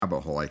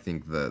rabbit hole, I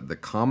think the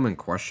common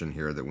question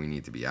here that we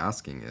need to be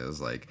asking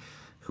is like,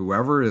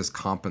 whoever is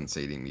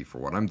compensating me for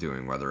what I'm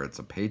doing, whether it's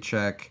a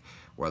paycheck,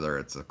 whether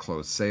it's a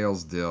closed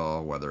sales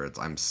deal, whether it's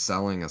I'm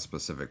selling a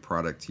specific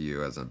product to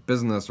you as a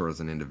business or as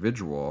an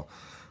individual,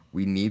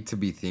 we need to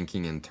be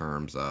thinking in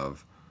terms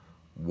of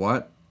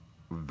what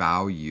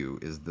value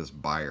is this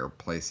buyer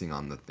placing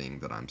on the thing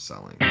that I'm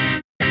selling.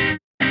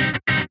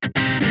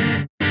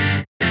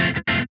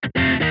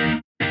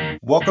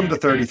 Welcome to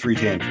 33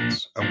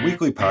 Tangents, a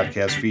weekly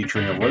podcast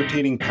featuring a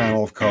rotating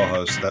panel of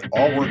co-hosts that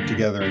all work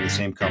together in the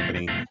same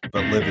company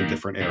but live in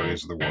different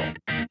areas of the world.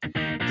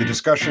 The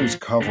discussions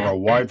cover a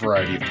wide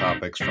variety of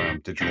topics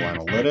from digital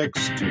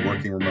analytics to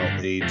working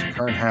remotely to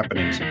current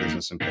happenings in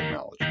business and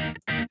technology.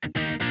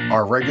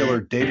 Our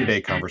regular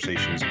day-to-day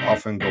conversations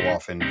often go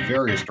off in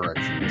various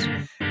directions,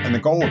 and the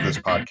goal of this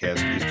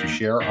podcast is to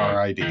share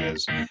our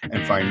ideas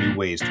and find new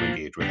ways to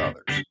engage with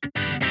others.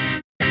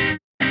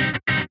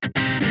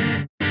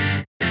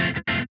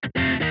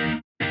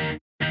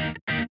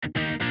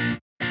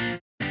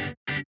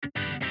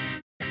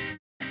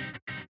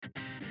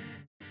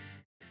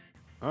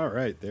 All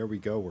right, there we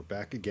go. We're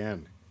back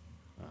again.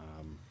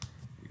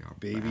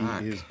 Baby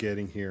is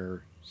getting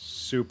here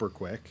super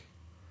quick.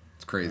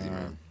 It's crazy,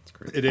 man. It's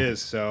crazy. It is.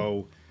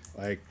 So,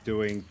 like,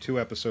 doing 2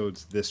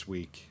 episodes this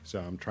week. So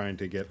I'm trying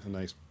to get a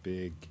nice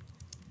big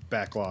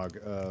backlog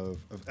of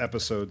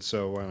episodes.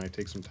 So when I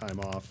take some time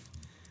off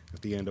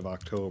at the end of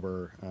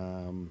October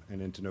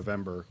and into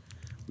November,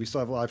 we still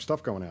have live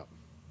stuff going out.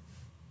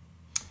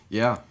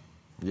 Yeah.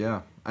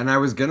 And I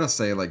was going to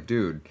say, like,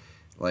 dude,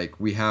 like,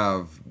 we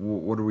have,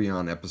 what are we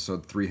on,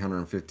 episode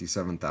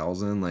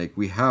 357,000? Like,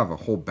 we have a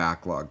whole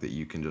backlog that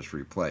you can just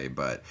replay,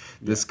 but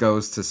this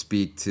goes to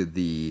speak to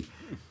the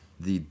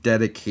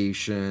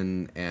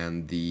dedication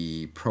and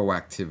the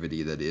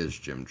proactivity that is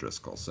Jim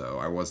Driscoll. So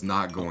I was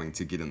not going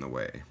to get in the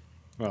way.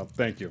 Well,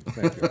 thank you.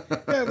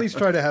 At least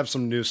try to have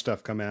some new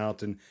stuff come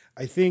out. And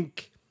I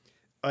think,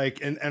 like,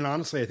 and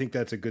honestly, I think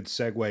that's a good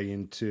segue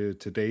into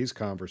today's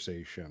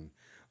conversation.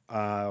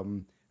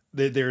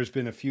 There's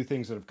been a few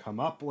things that have come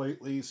up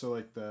lately. So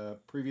like the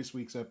previous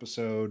week's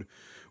episode,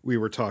 we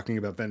were talking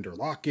about vendor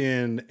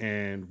lock-in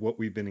and what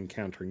we've been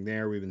encountering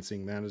there. We've been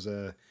seeing that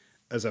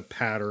as a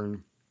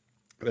pattern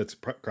that's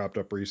cropped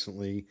up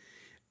recently.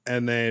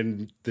 And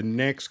then the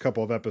next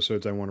couple of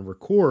episodes I want to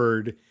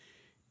record,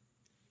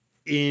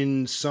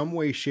 in some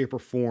way, shape, or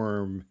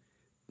form,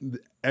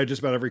 just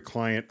about every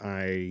client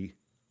I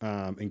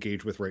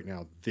engage with right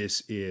now,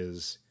 this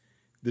is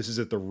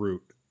at the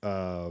root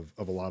of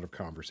a lot of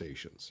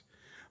conversations.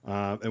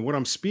 And what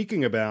I'm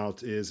speaking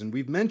about is, and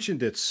we've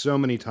mentioned it so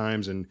many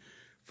times and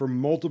for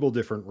multiple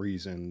different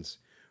reasons,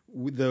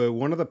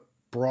 one of the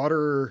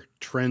broader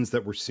trends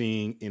that we're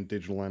seeing in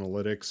digital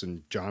analytics,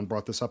 and John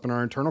brought this up in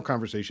our internal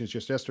conversations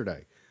just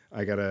yesterday,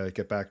 I got to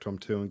get back to him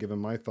too and give him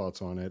my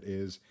thoughts on it,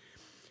 is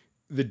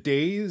the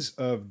days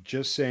of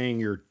just saying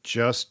you're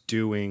just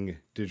doing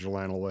digital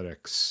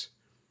analytics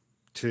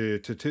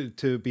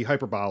to be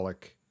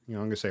hyperbolic, I'm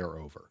going to say are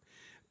over.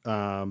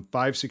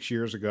 5-6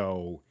 years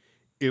ago,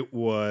 it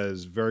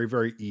was very,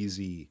 very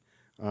easy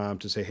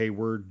to say, hey,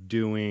 we're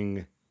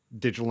doing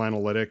digital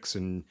analytics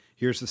and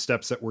here's the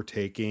steps that we're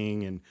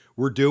taking and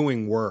we're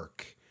doing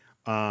work.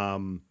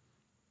 And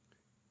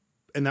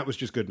that was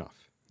just good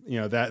enough.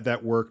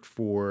 That worked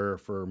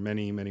for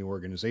many, many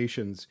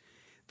organizations.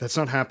 That's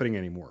not happening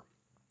anymore.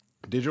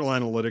 Digital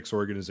analytics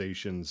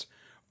organizations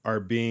are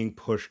being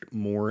pushed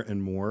more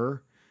and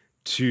more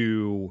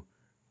to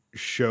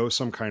show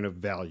some kind of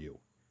value.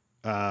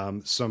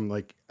 Some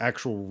like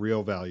actual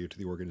real value to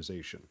the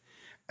organization.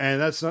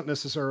 And that's not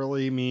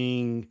necessarily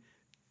meaning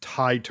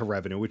tied to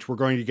revenue, which we're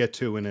going to get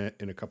to in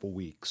a couple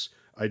weeks.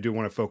 I do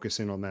want to focus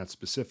in on that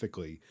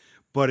specifically,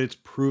 but it's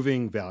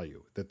proving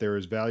value, that there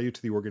is value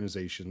to the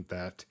organization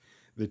that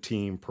the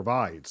team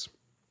provides.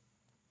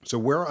 So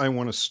where I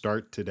want to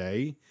start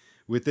today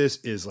with this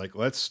is like,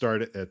 let's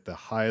start it at the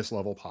highest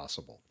level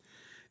possible.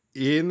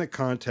 In the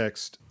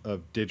context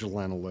of digital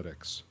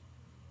analytics,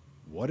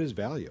 what is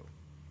value?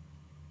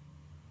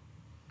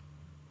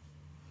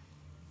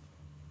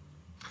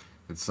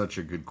 It's such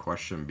a good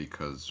question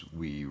because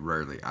we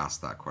rarely ask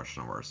that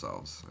question of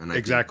ourselves. And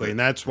exactly, and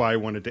that's why I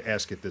wanted to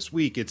ask it this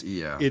week. It's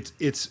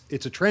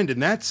a trend,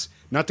 and that's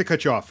not to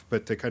cut you off,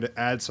 but to kind of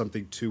add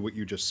something to what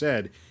you just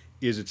said.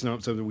 Is it's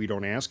not something we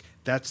don't ask.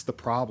 That's the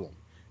problem.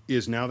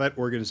 Is now that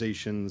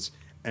organizations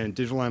and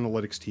digital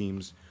analytics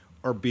teams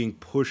are being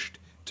pushed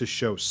to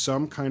show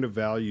some kind of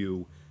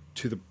value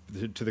to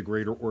the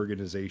greater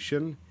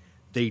organization.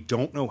 They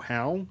don't know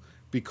how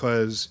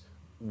because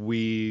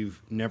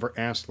we've never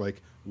asked,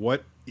 like,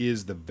 what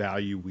is the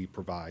value we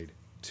provide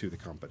to the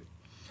company?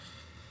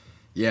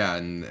 Yeah,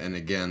 and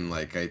again,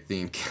 like, I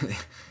think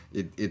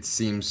it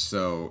seems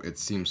so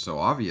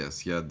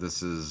obvious. Yeah,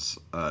 this is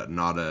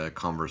not a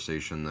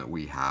conversation that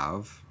we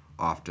have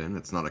often.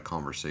 It's not a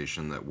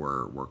conversation that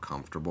we're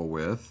comfortable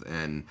with,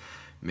 and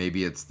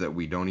maybe it's that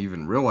we don't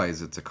even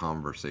realize it's a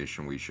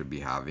conversation we should be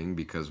having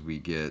because we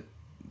get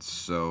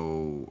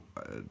so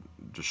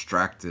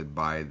distracted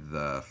by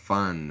the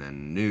fun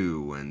and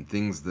new and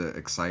things that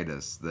excite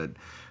us that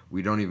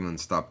we don't even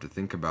stop to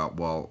think about,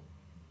 well,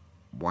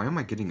 why am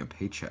I getting a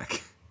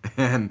paycheck?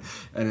 And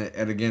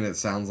again, it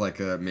sounds like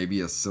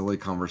maybe a silly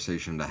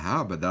conversation to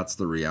have, but that's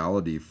the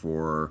reality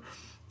for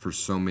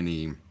so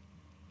many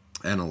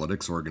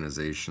analytics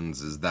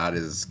organizations, is that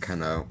is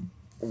kind of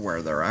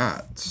where they're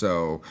at.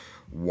 So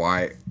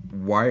why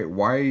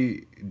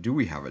do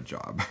we have a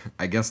job?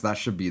 I guess that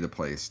should be the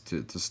place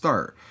to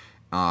start.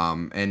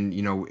 And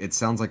it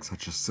sounds like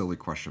such a silly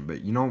question,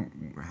 but you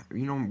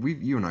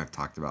and I have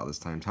talked about this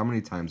times. How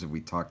many times have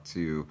we talked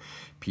to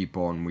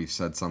people and we've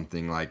said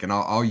something like, and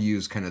I'll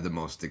use kind of the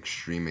most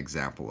extreme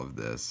example of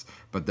this,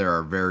 but there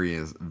are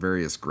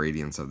various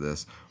gradients of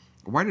this.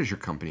 Why does your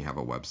company have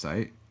a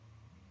website?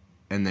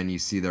 And then you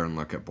see there and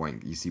look at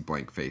blank, you see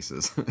blank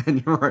faces,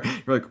 and you're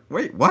like,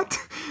 wait, what?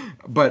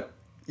 But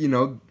we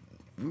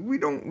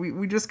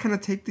just kind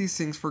of take these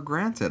things for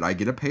granted. I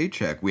get a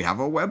paycheck, we have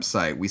a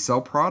website, we sell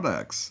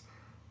products,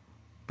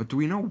 but do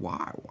we know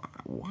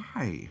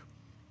why?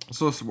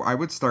 So I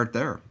would start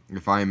there.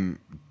 If I'm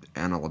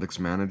analytics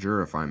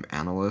manager, if I'm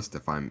analyst,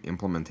 if I'm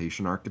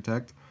implementation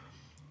architect,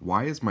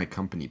 why is my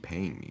company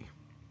paying me?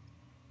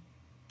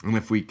 And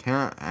if we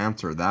can't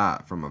answer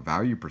that from a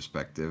value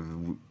perspective,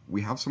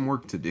 we have some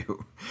work to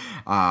do.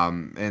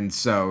 And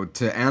so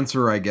to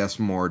answer, I guess,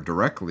 more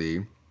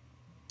directly,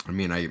 I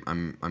mean,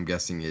 I'm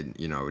guessing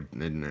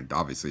it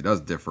obviously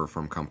does differ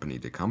from company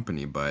to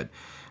company, but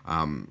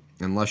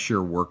unless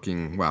you're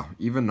working, well,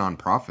 even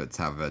nonprofits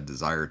have a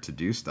desire to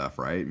do stuff,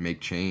 right? Make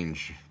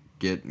change,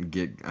 get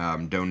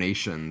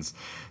donations.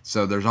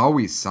 So there's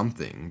always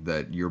something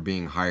that you're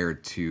being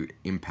hired to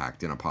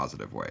impact in a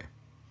positive way.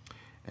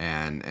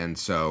 And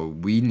so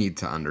we need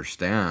to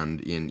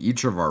understand in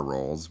each of our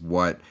roles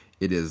what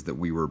it is that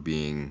we were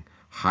being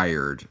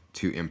hired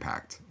to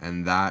impact.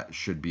 And that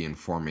should be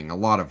informing a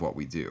lot of what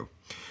we do.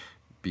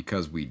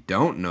 Because we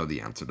don't know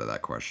the answer to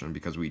that question,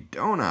 because we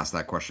don't ask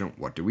that question,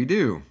 what do we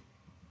do?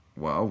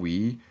 Well,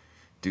 we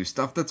do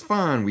stuff that's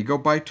fun. We go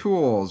buy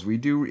tools. We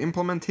do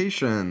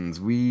implementations.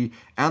 We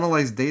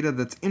analyze data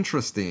that's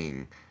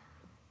interesting.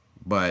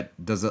 But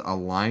does it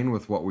align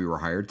with what we were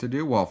hired to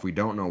do? Well, if we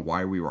don't know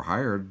why we were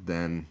hired,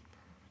 then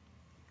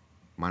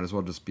might as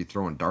well just be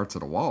throwing darts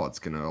at a wall. It's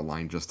going to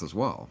align just as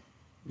well.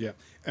 Yeah.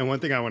 And one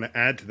thing I want to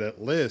add to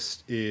that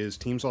list is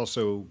teams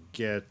also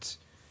get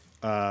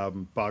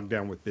bogged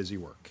down with busy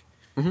work.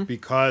 Mm-hmm.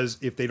 Because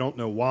if they don't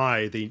know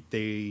why,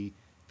 they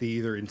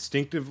either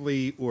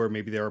instinctively or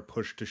maybe they are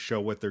pushed to show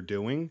what they're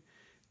doing,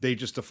 they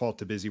just default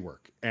to busy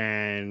work.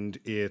 And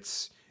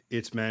it's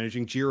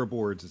managing Jira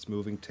boards, it's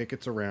moving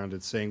tickets around,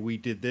 it's saying we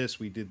did this,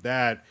 we did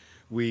that,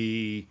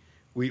 we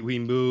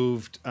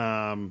moved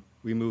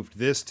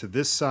this to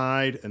this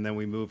side, and then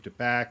we moved it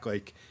back.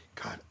 Like,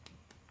 God,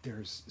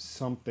 there's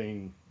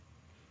something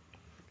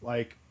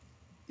like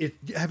it.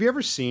 Have you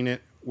ever seen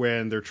it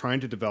when they're trying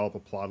to develop a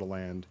plot of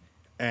land,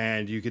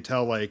 and you could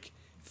tell like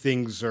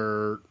things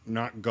are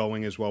not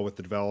going as well with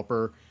the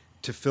developer?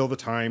 To fill the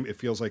time, it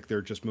feels like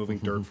they're just moving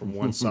dirt from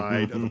one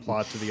side of the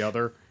plot to the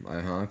other.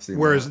 I've seen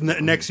Whereas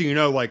that. Next thing you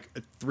know, like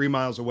 3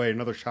 miles away,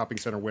 another shopping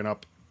center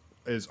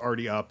is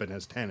already up and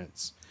has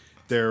tenants.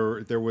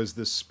 There was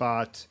this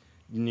spot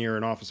near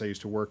an office I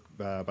used to work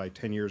by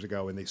 10 years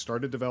ago, and they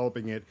started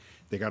developing it.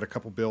 They got a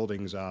couple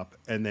buildings up,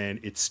 and then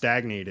it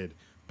stagnated.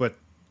 But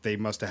they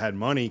must have had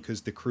money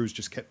because the crews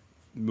just kept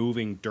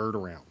moving dirt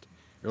around.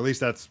 Or at least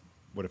that's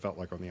what it felt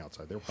like on the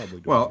outside. They were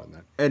probably doing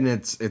that. And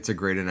it's a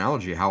great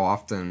analogy. How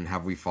often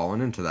have we fallen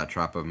into that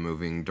trap of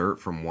moving dirt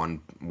from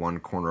one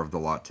corner of the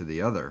lot to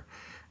the other?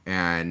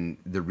 And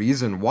the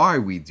reason why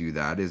we do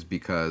that is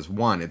because,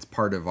 one, it's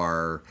part of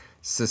our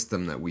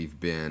system that we've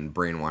been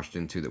brainwashed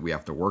into, that we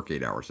have to work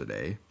 8 hours a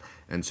day.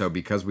 And so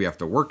because we have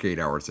to work 8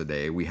 hours a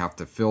day, we have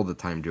to fill the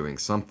time doing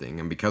something.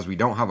 And because we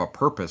don't have a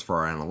purpose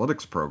for our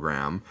analytics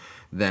program,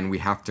 then we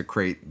have to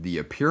create the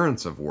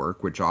appearance of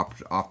work, which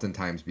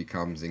oftentimes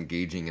becomes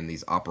engaging in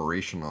these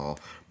operational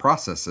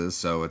processes.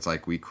 So it's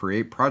like we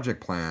create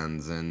project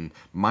plans and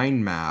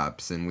mind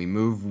maps, and we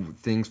move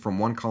things from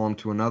one column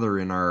to another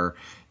in our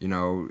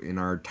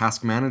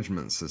task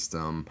management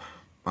system.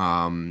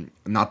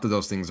 Not that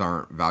those things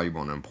aren't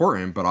valuable and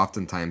important, but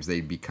oftentimes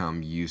they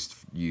become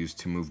used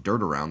to move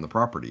dirt around the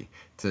property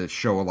to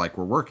show like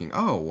we're working.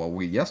 Oh,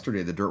 well,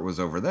 yesterday the dirt was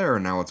over there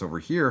and now it's over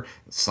here.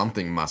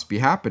 Something must be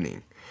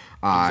happening.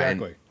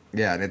 Exactly.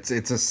 And it's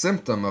a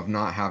symptom of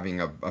not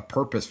having a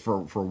purpose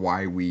for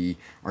why we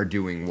are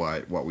doing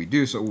what we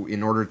do. So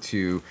in order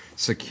to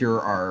secure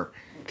our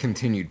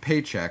continued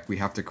paycheck, we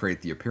have to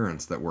create the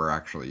appearance that we're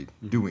actually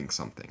doing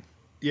something.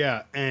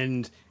 Yeah,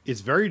 and it's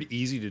very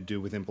easy to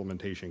do with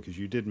implementation, because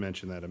you did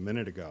mention that a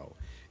minute ago.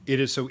 It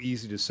is so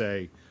easy to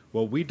say,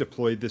 well, we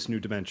deployed this new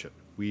dimension.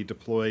 We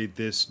deployed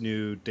this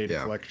new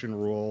data collection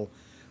rule,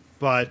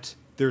 but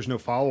there's no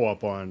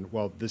follow-up on,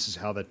 well, this is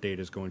how that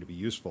data is going to be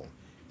useful.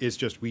 It's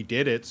just we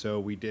did it, so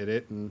we did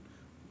it, and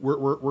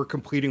we're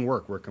completing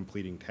work, we're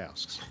completing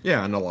tasks.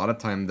 Yeah, and a lot of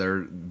time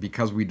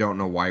because we don't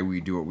know why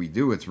we do what we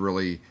do, it's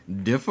really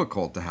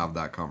difficult to have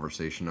that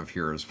conversation of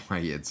here's why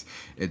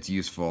it's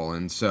useful.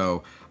 And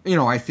so,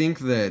 I think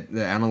that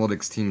the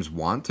analytics teams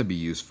want to be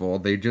useful.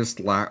 They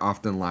just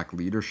often lack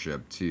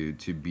leadership to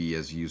be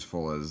as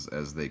useful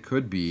as they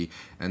could be.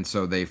 And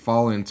so they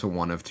fall into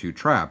one of two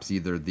traps,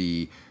 either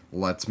the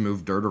let's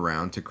move dirt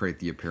around to create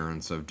the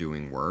appearance of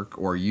doing work,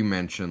 or you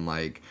mentioned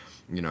like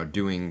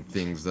doing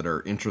things that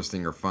are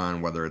interesting or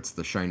fun, whether it's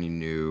the shiny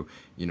new,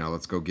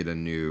 let's go get a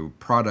new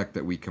product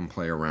that we can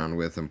play around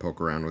with and poke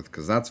around with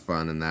because that's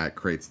fun and that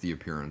creates the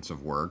appearance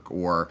of work.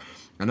 Or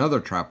another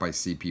trap I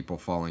see people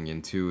falling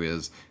into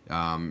is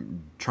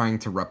trying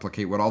to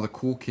replicate what all the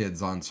cool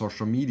kids on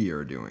social media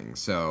are doing.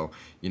 So,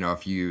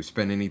 if you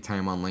spend any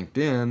time on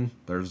LinkedIn,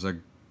 there's a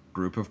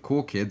group of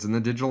cool kids in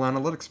the digital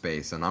analytics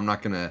space, and I'm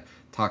not going to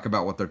talk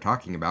about what they're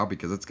talking about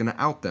because it's going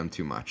to out them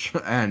too much.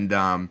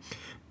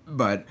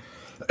 But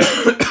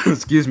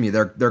excuse me,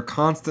 they're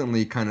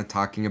constantly kind of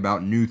talking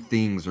about new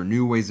things or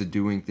new ways of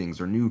doing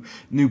things or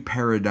new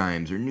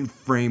paradigms or new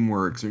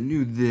frameworks or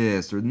new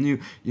this or new,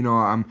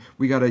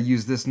 we got to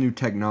use this new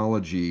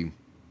technology.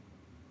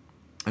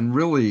 And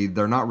really,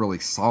 they're not really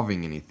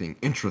solving anything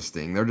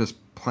interesting. They're just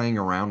playing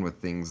around with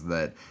things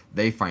that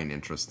they find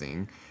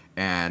interesting.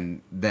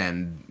 And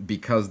then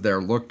because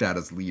they're looked at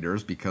as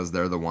leaders, because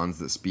they're the ones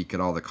that speak at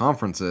all the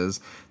conferences,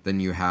 then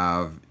you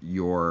have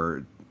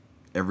your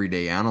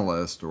everyday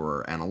analyst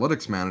or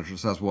analytics manager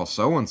says, well,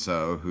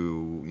 so-and-so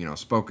who,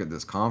 spoke at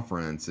this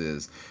conference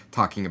is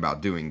talking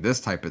about doing this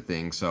type of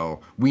thing, so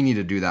we need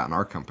to do that in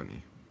our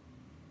company.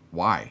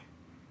 Why?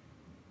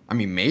 I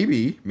mean,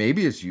 maybe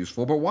it's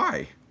useful, but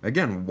why?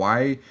 Again,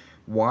 why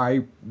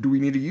do we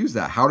need to use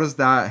that? How does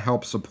that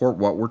help support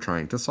what we're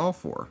trying to solve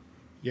for?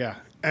 Yeah.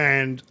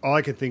 And all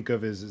I can think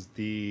of is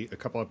a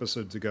couple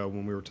episodes ago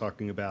when we were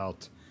talking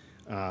about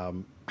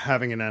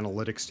having an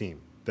analytics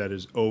team that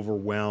is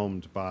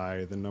overwhelmed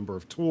by the number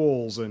of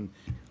tools and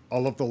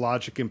all of the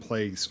logic in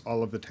place,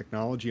 all of the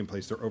technology in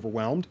place. They're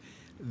overwhelmed.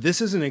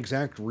 This is an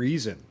exact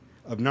reason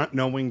of not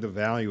knowing the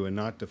value and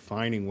not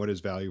defining what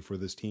is value for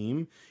this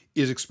team,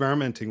 is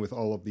experimenting with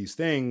all of these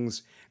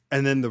things.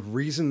 And then the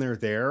reason they're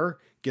there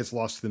gets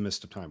lost to the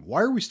mist of time.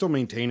 Why are we still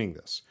maintaining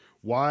this?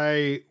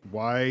 Why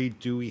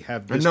do we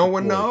have this? And no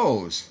one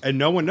knows. And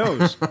no one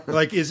knows.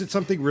 Like, is it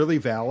something really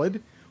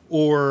valid,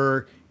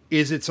 or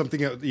is it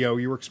something that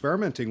you were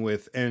experimenting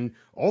with? And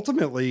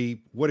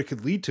ultimately, what it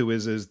could lead to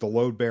is the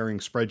load-bearing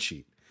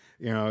spreadsheet.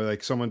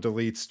 Like someone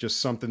deletes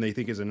just something they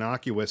think is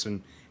innocuous,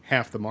 and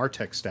half the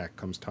Martech stack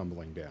comes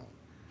tumbling down.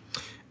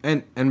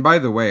 And by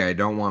the way, I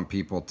don't want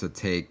people to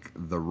take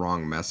the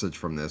wrong message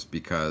from this,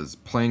 because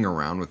playing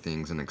around with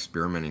things and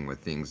experimenting with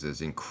things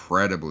is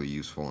incredibly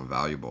useful and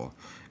valuable.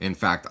 In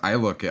fact, I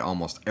look at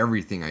almost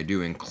everything I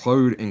do,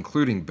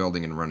 including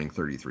building and running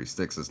 33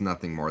 Sticks, as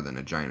nothing more than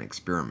a giant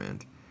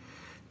experiment.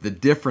 The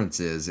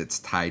difference is it's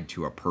tied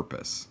to a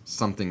purpose,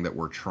 something that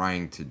we're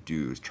trying to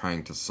do,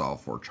 trying to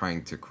solve for,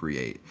 trying to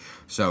create.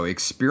 So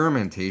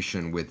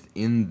experimentation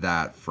within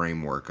that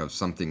framework of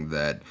something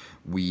that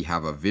we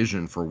have a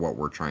vision for what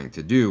we're trying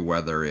to do,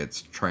 whether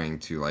it's trying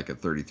to, like at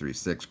 33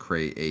 Sticks,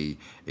 create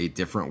a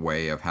different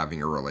way of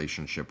having a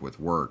relationship with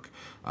work,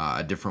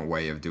 a different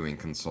way of doing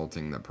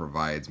consulting that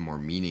provides more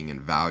meaning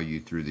and value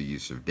through the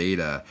use of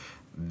data,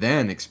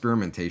 then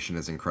experimentation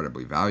is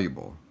incredibly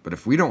valuable. But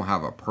if we don't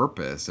have a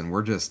purpose and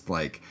we're just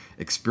like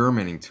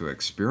experimenting to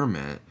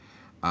experiment,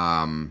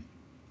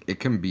 it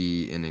can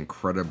be an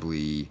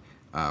incredibly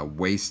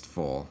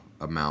wasteful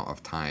amount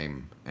of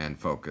time and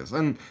focus.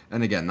 And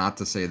again, not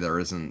to say there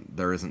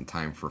isn't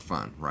time for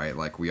fun, right?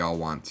 Like we all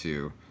want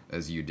to,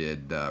 as you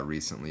did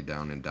recently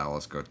down in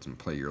Dallas, go and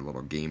play your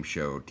little game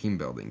show team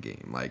building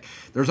game. Like,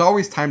 there's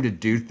always time to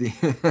do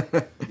things.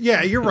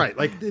 Yeah, you're right.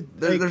 Like,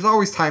 there's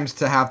always times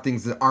to have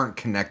things that aren't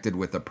connected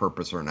with a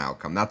purpose or an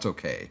outcome. That's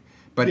okay,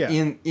 but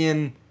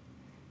in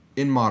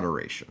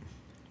moderation.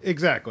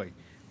 Exactly,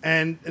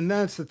 and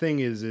that's the thing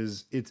is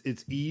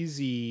it's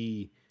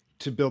easy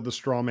to build the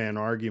straw man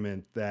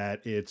argument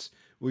that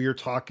you're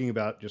talking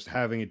about just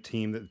having a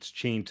team that's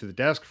chained to the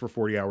desk for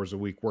 40 hours a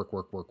week,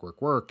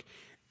 work,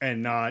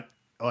 and not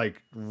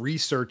like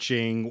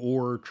researching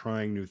or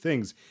trying new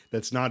things.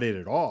 That's not it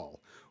at all.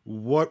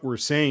 What we're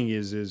saying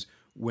is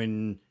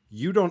when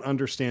you don't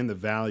understand the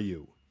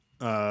value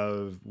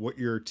of what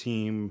your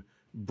team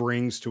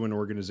brings to an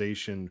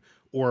organization,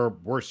 or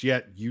worse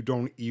yet, you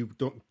can't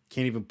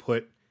even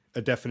put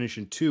a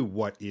definition to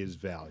what is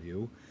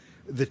value,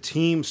 the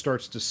team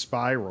starts to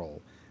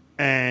spiral.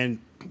 And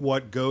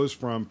what goes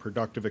from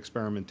productive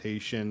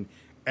experimentation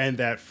and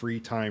that free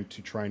time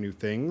to try new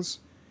things,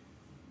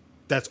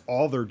 that's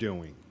all they're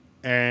doing.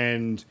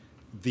 And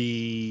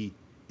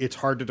it's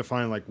hard to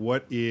define like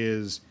what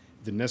is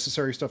the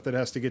necessary stuff that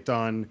has to get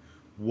done,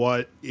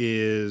 what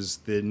is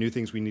the new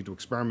things we need to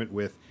experiment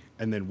with,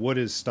 and then what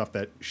is stuff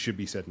that should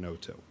be said no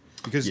to.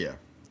 Because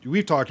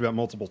we've talked about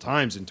multiple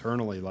times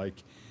internally,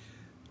 like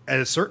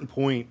at a certain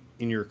point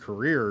in your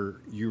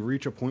career, you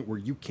reach a point where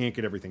you can't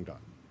get everything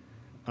done.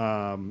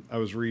 I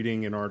was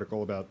reading an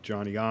article about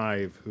Johnny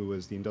Ive, who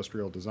was the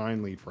industrial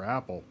design lead for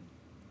Apple,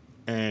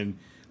 and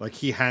like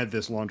he had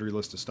this laundry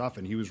list of stuff,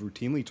 and he was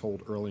routinely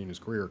told early in his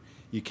career,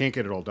 you can't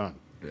get it all done.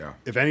 Yeah.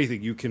 If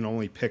anything, you can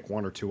only pick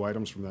one or two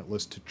items from that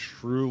list to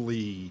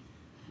truly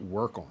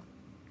work on.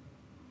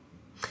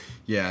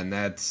 Yeah, and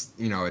that's,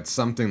 it's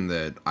something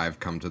that I've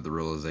come to the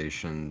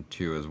realization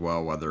too as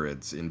well, whether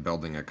it's in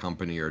building a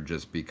company or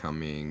just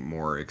becoming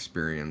more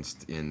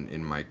experienced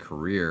in my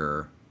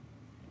career.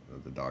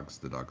 The dog's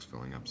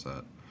feeling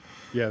upset.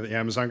 Yeah, the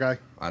Amazon guy.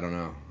 I don't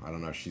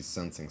know. She's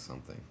sensing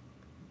something.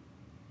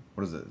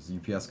 What is it? Is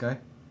it UPS guy?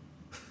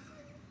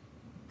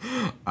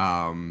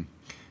 Um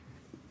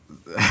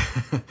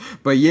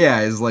but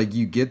yeah, it's like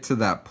you get to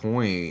that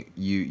point,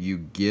 you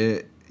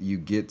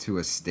get to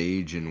a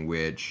stage in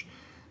which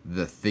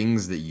the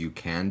things that you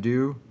can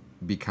do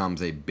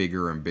becomes a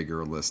bigger and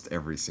bigger list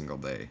every single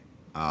day,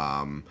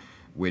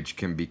 which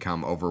can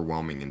become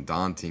overwhelming and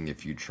daunting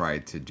if you try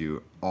to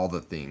do all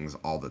the things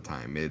all the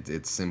time.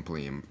 It's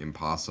simply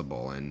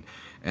impossible, and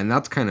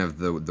that's kind of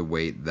the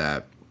weight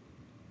that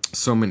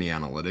so many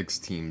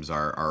analytics teams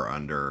are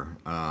under,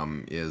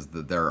 is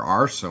that there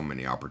are so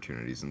many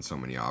opportunities and so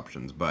many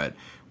options, but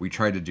we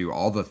try to do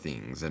all the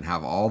things and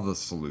have all the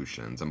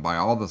solutions and buy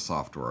all the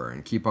software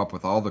and keep up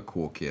with all the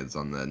cool kids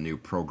on the new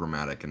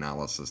programmatic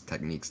analysis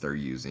techniques they're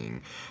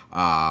using,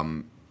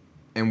 and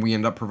we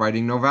end up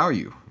providing no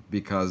value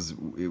because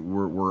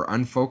we're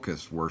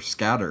unfocused, we're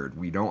scattered,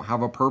 we don't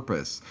have a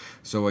purpose.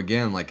 So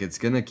again, like, it's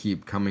gonna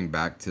keep coming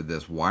back to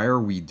this: why are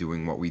we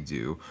doing what we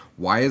do?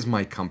 Why is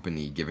my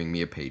company giving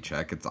me a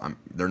paycheck?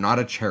 They're not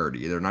a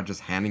charity, they're not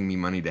just handing me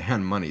money to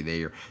hand money.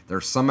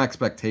 There's some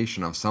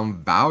expectation of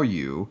some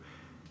value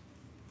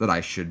that I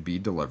should be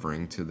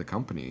delivering to the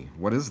company.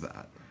 What is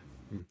that?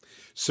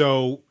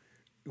 So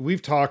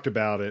we've talked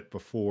about it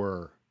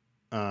before,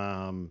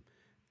 um,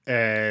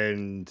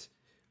 and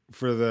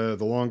for the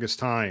longest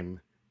time,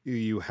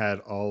 you had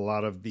a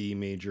lot of the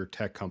major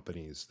tech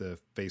companies, the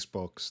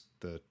Facebooks,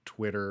 the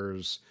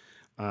Twitters,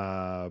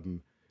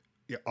 um,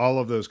 yeah, all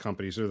of those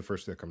companies are the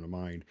first that come to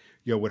mind.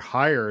 Would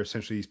hire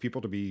essentially these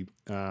people to be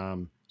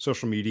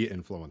social media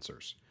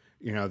influencers.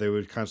 They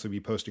would constantly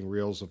be posting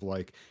reels of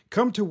like,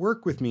 "Come to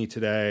work with me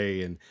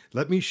today, and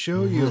let me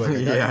show you." Like,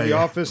 I got Yeah, to the yeah.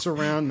 office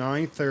around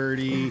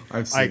 9:30.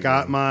 I've I seen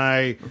got them.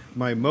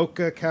 my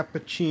mocha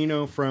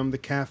cappuccino from the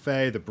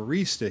cafe. The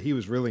barista, he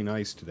was really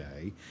nice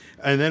today.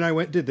 And then I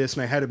went and did this,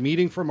 and I had a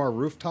meeting from our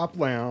rooftop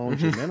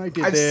lounge, and then I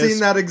did I've this. seen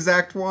that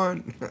exact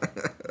one.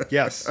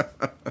 Yes,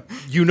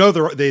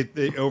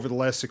 they over the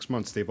last 6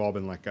 months they've all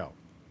been let go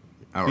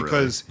Oh, really?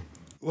 because,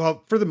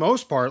 well, for the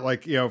most part,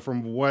 like,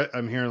 from what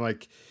I'm hearing,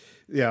 like,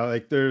 yeah,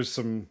 like there's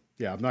some,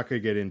 yeah, I'm not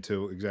going to get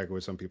into exactly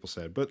what some people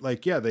said, but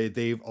like, yeah,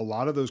 they've a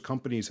lot of those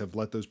companies have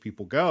let those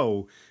people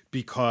go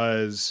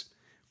because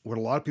what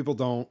a lot of people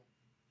don't,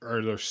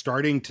 or they're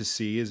starting to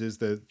see, is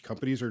the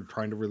companies are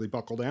trying to really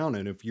buckle down,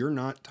 and if you're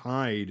not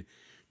tied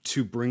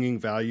to bringing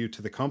value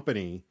to the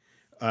company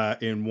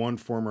in one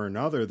form or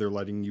another, they're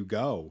letting you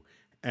go.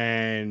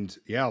 And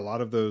yeah, a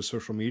lot of those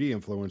social media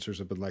influencers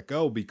have been let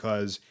go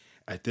because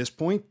at this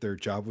point, their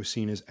job was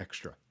seen as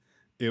extra.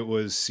 It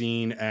was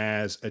seen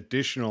as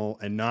additional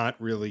and not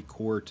really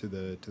core to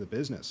the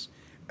business.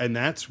 And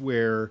that's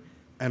where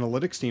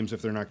analytics teams,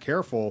 if they're not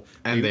careful,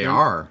 And they they're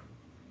are,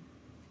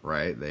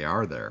 right? They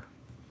are there.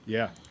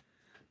 yeah,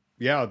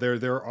 yeah.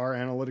 There are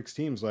analytics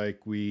teams like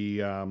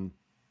we,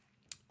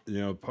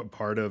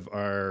 part of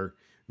our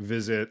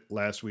visit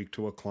last week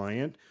to a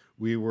client,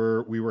 we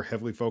were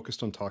heavily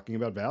focused on talking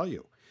about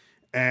value,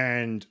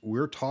 and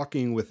we're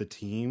talking with a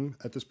team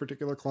at this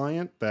particular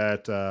client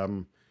that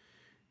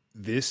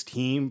this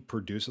team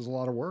produces a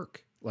lot of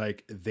work.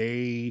 Like,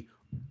 they,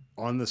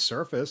 on the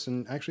surface,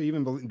 and actually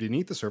even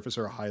beneath the surface,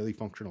 are a highly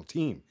functional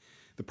team.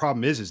 The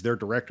problem is their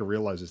director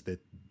realizes that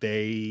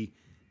they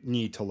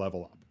need to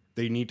level up.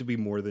 They need to be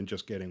more than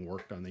just getting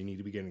work done. They need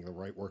to be getting the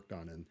right work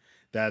done, and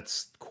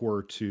that's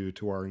core to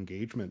our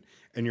engagement.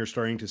 And you're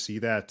starting to see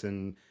that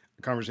in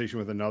a conversation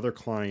with another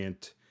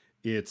client.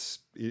 It's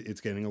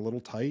getting a little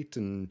tight,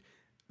 and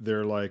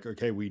they're like,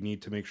 okay, we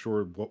need to make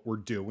sure what we're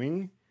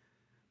doing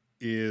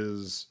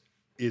is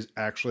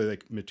actually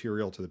like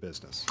material to the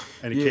business,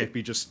 and it Yeah. can't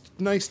be just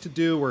nice to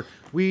do, or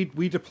we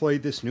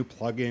deployed this new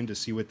plugin to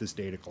see what this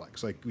data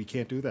collects. Like, we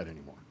can't do that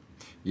anymore.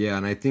 Yeah,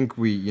 and I think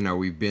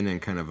we've been in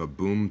kind of a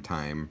boom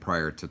time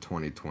prior to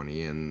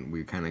 2020, and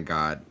we kind of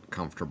got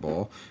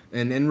comfortable.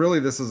 And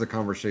really, this is a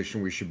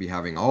conversation we should be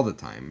having all the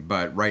time.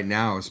 But right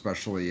now,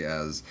 especially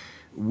as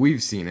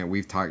we've seen it,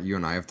 you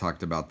and I have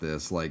talked about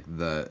this, like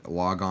the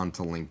log on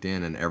to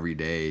LinkedIn and every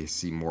day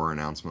see more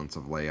announcements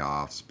of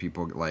layoffs.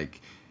 People,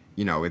 like,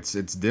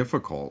 it's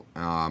difficult,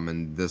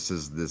 and this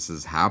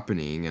is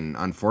happening, and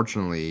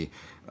unfortunately,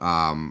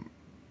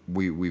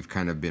 we've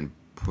kind of been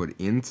put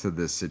into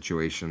this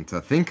situation to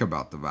think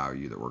about the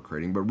value that we're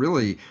creating. But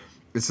really,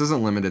 this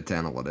isn't limited to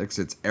analytics.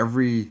 It's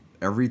every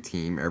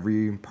team,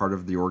 every part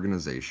of the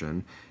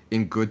organization,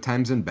 in good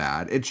times and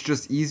bad. It's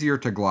just easier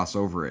to gloss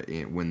over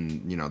it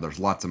when there's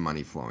lots of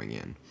money flowing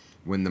in.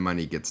 When the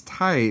money gets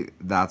tight,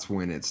 that's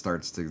when it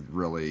starts to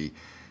really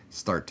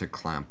start to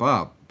clamp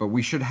up. But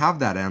we should have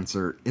that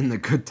answer in the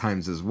good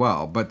times as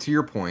well. But to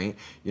your point,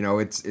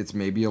 it's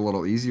maybe a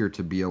little easier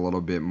to be a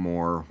little bit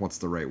more, what's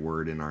the right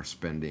word, in our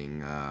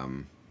spending?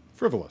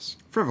 Frivolous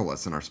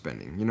in our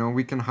spending.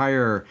 We can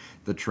hire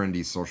the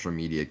trendy social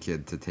media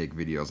kid to take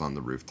videos on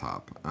the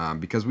rooftop,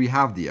 because we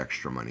have the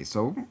extra money.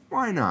 So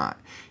why not?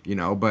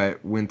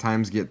 But when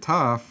times get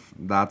tough,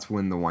 that's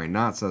when the why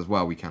not says,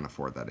 well, we can't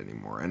afford that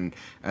anymore. And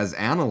as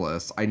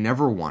analysts, I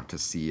never want to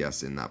see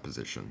us in that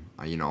position.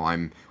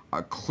 I'm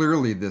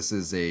clearly this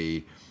is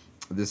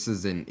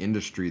an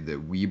industry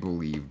that we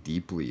believe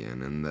deeply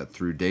in, and that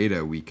through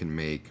data we can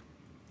make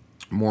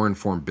more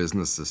informed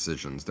business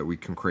decisions, that we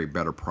can create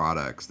better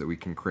products, that we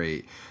can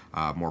create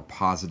more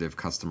positive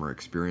customer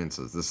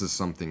experiences. This is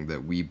something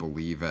that we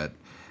believe at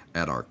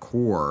our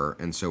core,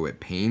 and so it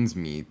pains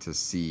me to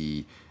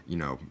see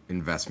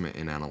investment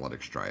in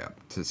analytics dry up,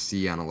 to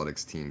see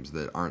analytics teams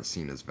that aren't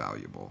seen as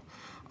valuable,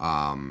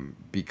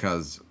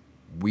 because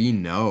we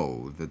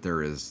know that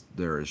there is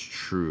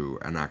true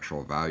and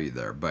actual value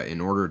there. But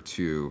in order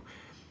to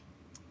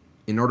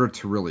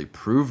really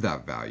prove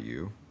that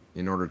value,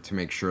 in order to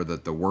make sure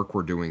that the work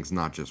we're doing is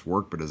not just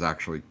work, but is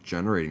actually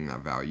generating that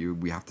value,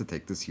 we have to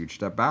take this huge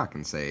step back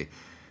and say,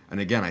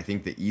 and again, I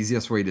think the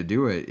easiest way to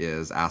do it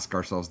is ask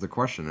ourselves the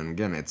question. And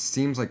again, it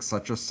seems like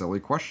such a silly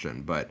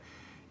question, but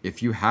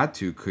if you had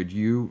to, could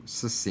you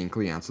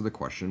succinctly answer the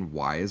question,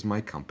 why is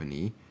my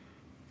company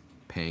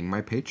paying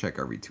my paycheck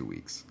every 2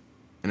 weeks?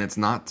 And it's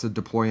not to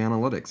deploy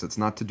analytics. It's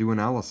not to do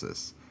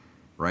analysis,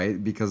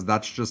 right? Because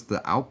that's just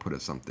the output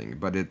of something.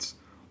 But it's,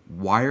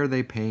 why are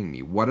they paying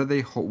me? What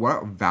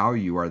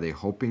value are they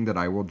hoping that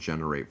I will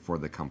generate for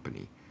the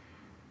company?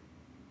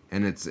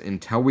 And it's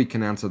until we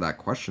can answer that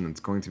question, it's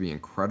going to be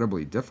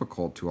incredibly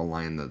difficult to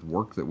align the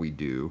work that we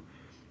do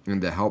and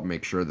to help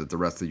make sure that the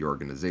rest of the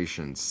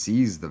organization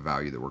sees the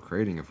value that we're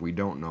creating if we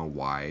don't know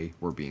why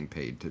we're being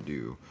paid to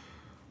do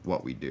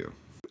what we do.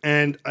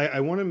 And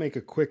I want to make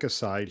a quick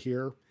aside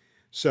here.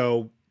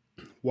 So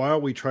while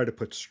we try to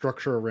put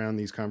structure around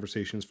these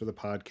conversations for the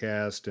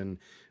podcast and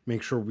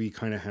make sure we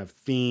kind of have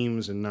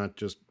themes and not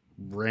just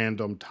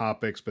random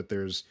topics, but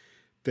there's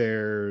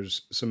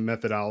some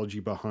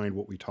methodology behind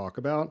what we talk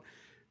about,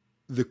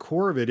 the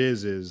core of it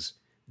is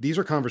these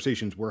are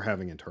conversations we're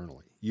having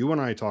internally. You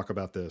and I talk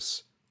about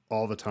this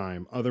all the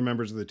time. Other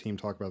members of the team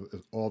talk about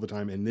this all the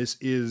time. And this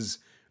is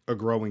a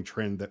growing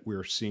trend that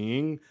we're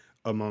seeing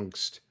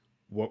amongst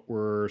what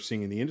we're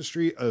seeing in the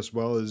industry, as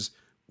well as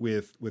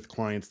with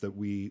clients that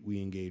we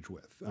engage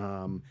with.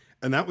 And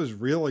that was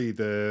really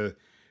the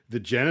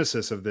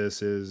genesis of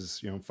this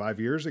is, 5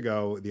 years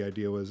ago, the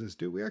idea was,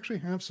 do we actually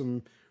have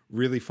some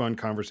really fun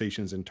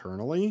conversations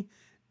internally?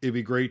 It'd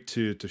be great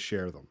to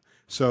share them.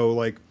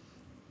 So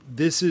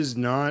this is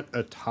not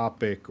a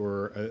topic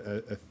or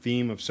a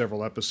theme of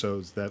several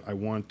episodes that I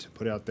want to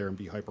put out there and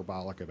be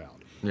hyperbolic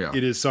about. Yeah.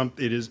 It is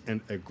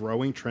a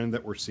growing trend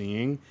that we're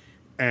seeing,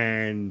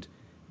 and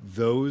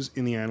those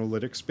in the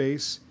analytics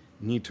space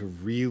need to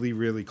really,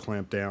 really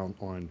clamp down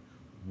on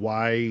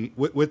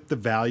what the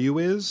value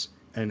is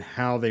and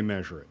how they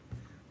measure it.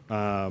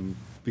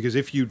 Because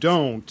if you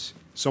don't,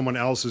 someone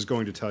else is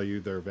going to tell you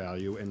their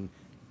value, and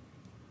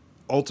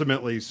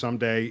ultimately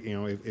someday,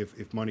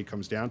 if money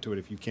comes down to it,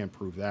 if you can't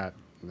prove that,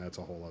 then that's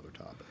a whole other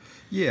topic.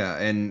 Yeah,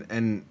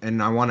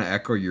 and I want to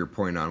echo your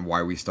point on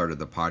why we started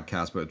the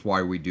podcast, but it's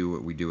why we do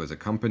what we do as a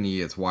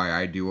company. It's why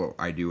I do what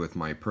I do with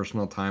my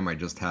personal time. I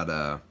just had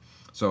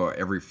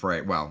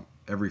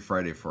every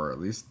Friday for at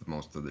least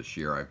most of this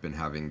year, I've been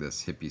having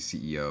this hippie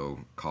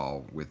CEO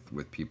call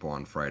with people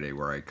on Friday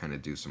where I kind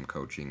of do some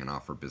coaching and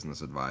offer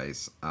business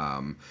advice.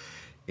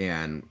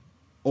 And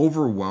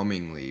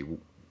overwhelmingly,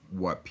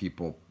 what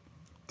people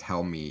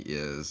tell me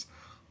is,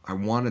 I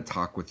want to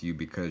talk with you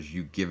because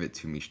you give it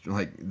to me.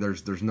 Like,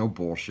 there's no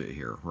bullshit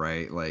here,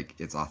 right? Like,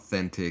 it's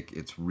authentic,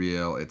 it's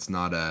real. It's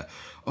not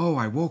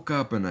I woke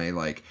up and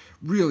I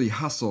really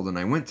hustled and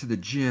I went to the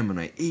gym and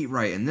I ate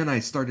right and then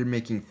I started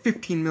making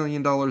 $15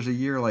 million a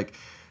year. Like,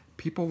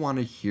 people want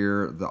to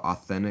hear the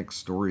authentic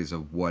stories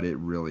of what it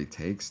really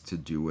takes to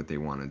do what they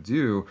want to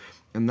do.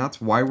 And that's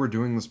why we're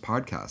doing this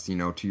podcast.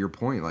 To your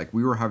point,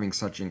 we were having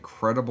such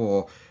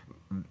incredible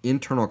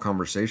internal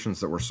conversations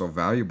that were so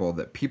valuable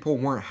that people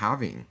weren't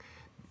having.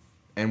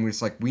 And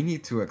we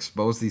need to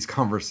expose these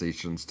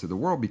conversations to the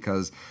world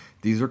because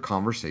these are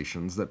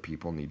conversations that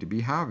people need to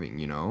be having,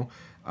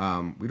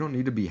 We don't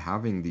need to be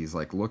having these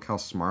look how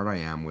smart I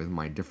am with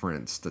my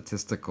different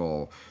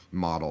statistical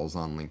models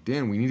on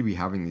LinkedIn. We need to be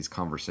having these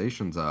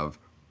conversations of,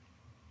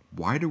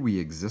 why do we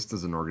exist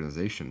as an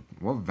organization?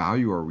 What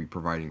value are we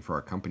providing for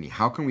our company?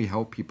 How can we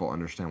help people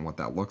understand what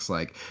that looks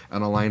like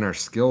and align our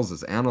skills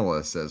as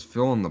analysts, as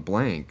fill in the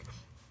blank,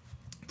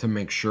 to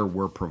make sure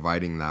we're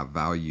providing that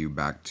value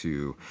back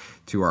to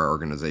our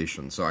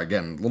organization? So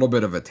again, a little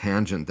bit of a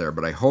tangent there,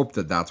 but I hope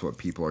that that's what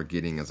people are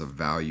getting as a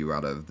value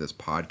out of this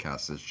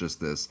podcast, is just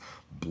this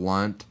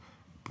blunt,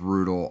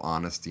 brutal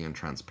honesty and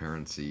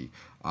transparency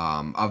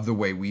of the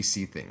way we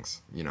see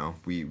things. You know,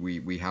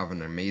 we have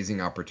an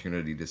amazing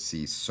opportunity to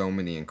see so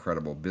many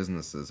incredible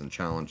businesses and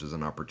challenges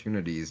and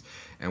opportunities,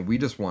 and we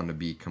just want to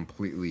be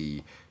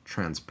completely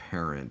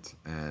transparent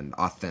and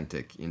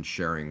authentic in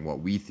sharing what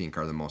we think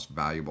are the most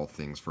valuable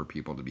things for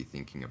people to be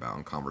thinking about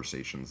and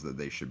conversations that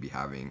they should be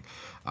having,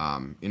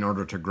 in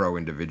order to grow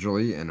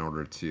individually, in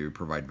order to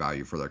provide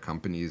value for their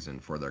companies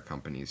and for their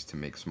companies to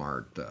make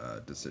smart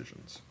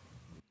decisions.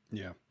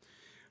 Yeah.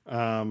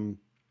 Um,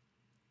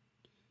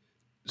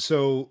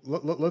 so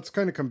let's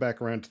kind of come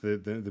back around to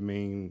the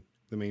main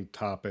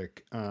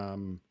topic.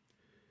 I-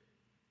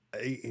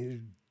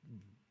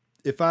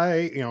 if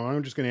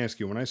I'm just going to ask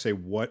you, when I say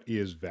what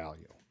is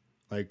value,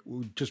 like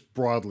just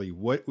broadly,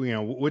 what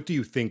do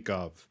you think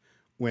of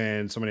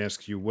when somebody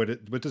asks you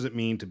what does it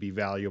mean to be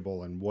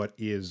valuable, and what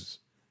is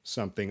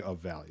something of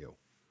value?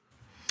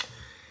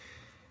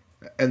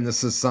 And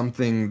this is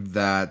something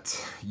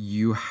that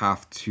you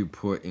have to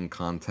put in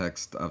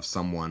context of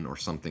someone or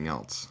something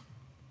else.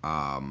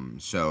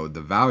 So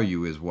the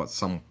value is what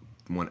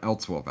someone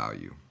else will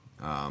value.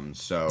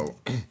 So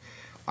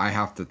I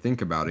have to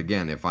think about,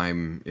 again, if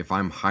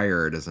I'm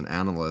hired as an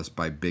analyst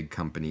by big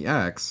company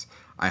X,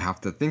 I have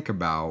to think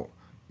about,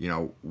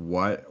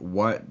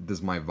 what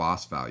does my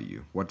boss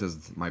value? What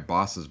does my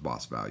boss's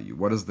boss value?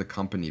 What does the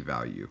company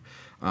value?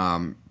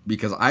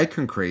 Because I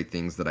can create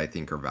things that I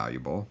think are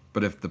valuable,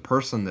 but if the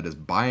person that is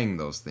buying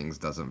those things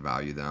doesn't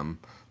value them,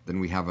 then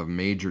we have a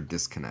major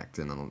disconnect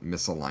and a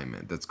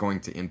misalignment that's going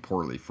to end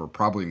poorly for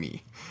probably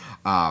me.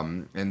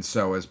 And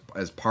so,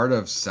 as part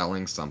of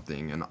selling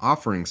something and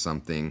offering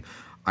something,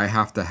 I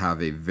have to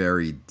have a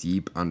very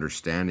deep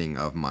understanding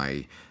of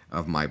my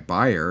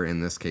buyer.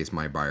 In this case,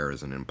 my buyer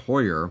is an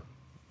employer,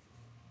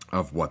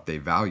 of what they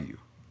value.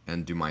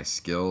 And do my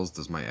skills,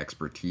 does my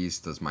expertise,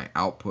 does my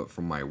output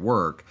from my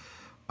work,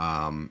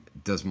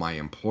 does my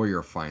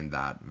employer find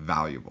that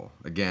valuable?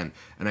 Again,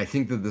 and I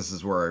think that this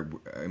is where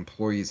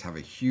employees have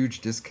a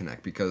huge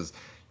disconnect, because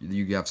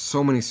you have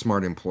so many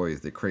smart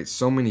employees that create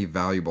so many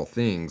valuable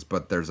things,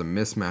 but there's a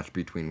mismatch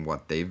between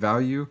what they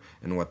value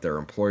and what their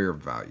employer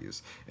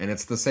values. And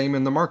it's the same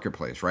in the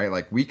marketplace, right?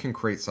 Like, we can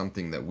create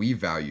something that we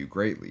value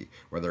greatly,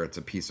 whether it's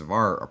a piece of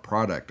art, a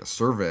product, a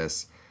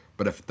service,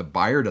 but if the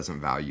buyer doesn't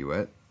value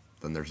it,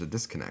 then there's a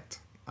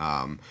disconnect.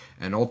 And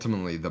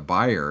ultimately, the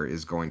buyer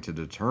is going to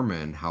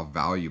determine how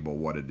valuable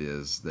what it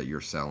is that you're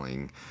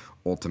selling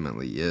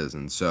ultimately is.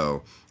 And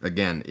so,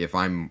 again, if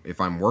I'm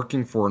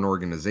working for an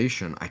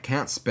organization, I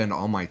can't spend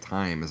all my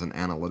time as an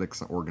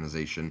analytics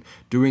organization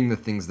doing the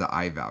things that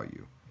I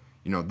value.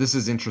 This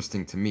is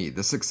interesting to me.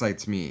 This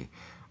excites me.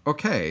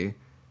 Okay,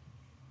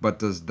 but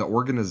does the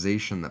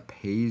organization that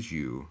pays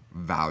you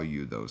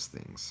value those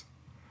things?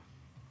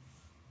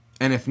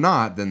 And if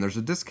not, then there's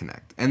a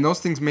disconnect. And those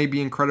things may be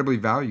incredibly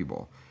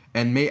valuable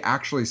and may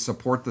actually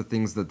support the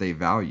things that they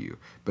value.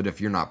 But if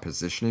you're not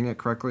positioning it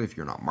correctly, if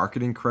you're not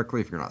marketing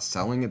correctly, if you're not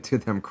selling it to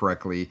them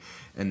correctly,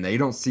 and they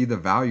don't see the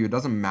value, it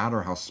doesn't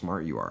matter how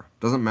smart you are. It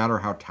doesn't matter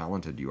how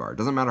talented you are. It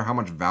doesn't matter how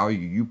much value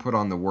you put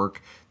on the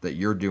work that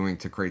you're doing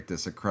to create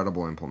this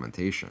incredible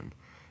implementation.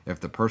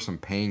 If the person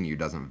paying you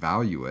doesn't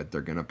value it,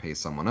 they're going to pay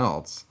someone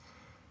else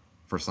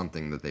for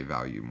something that they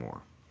value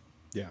more.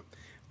 Yeah.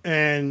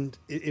 And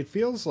it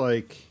feels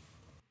like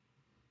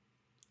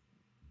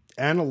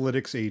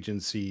analytics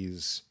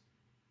agencies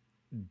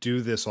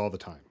do this all the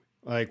time.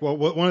 Like, well,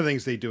 one of the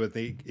things they do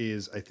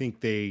is I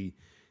think they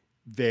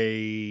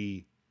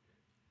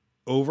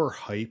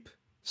overhype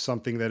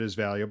something that is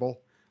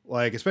valuable.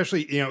 Like,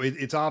 especially,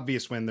 it's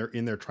obvious when they're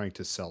in there trying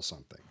to sell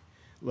something,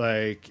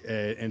 like,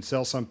 and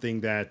sell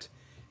something that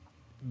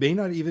may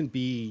not even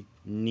be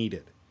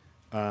needed.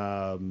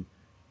 Um,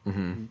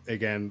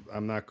 Again,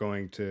 I'm not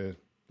going to.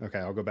 Okay,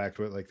 I'll go back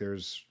to it. Like,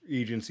 there's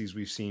agencies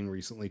we've seen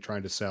recently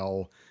trying to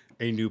sell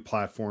a new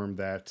platform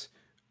that,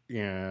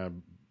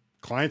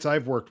 clients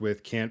I've worked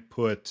with can't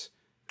put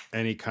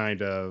any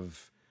kind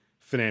of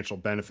financial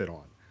benefit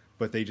on,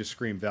 but they just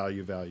scream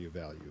value, value,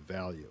 value,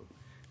 value,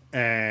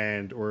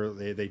 and or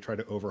they try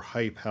to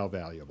overhype how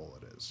valuable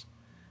it is,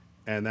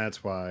 and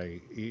that's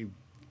why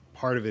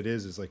part of it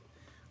is like,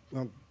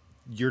 well,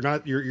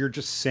 you're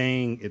just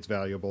saying it's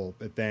valuable,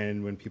 but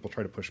then when people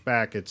try to push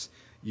back, it's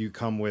you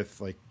come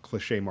with like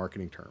cliche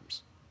marketing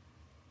terms.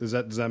 Does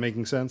that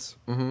making sense?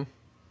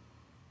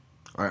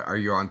 Are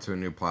you onto a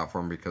new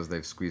platform because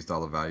they've squeezed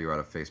all the value out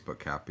of Facebook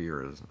Cappy,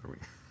 or are we?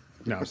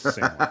 No, it's the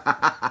same one.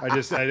 I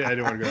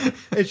didn't want to go.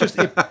 It's just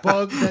it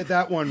bugged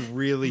that one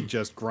really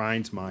just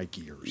grinds my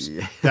gears.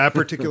 Yeah. That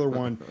particular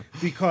one,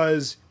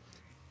 because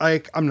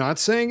I'm not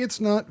saying it's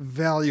not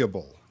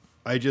valuable.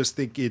 I just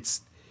think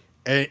it's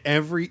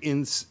every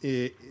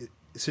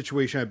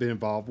situation I've been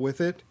involved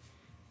with it,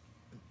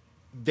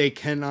 they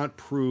cannot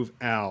prove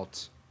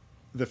out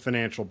the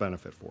financial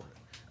benefit for it.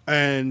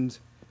 And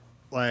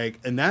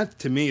that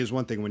to me is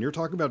one thing. When you're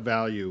talking about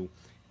value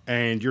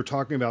and you're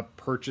talking about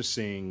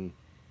purchasing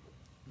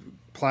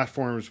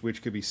platforms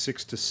which could be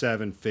 6 to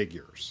 7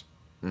 figures,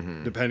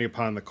 depending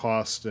upon the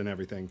cost and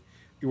everything,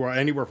 you are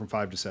anywhere from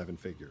 5 to 7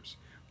 figures.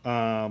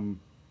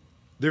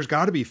 there's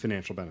got to be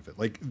financial benefit.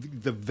 Like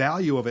the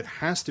value of it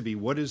has to be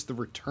what is the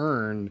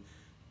return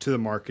to the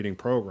marketing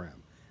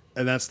program,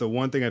 and that's the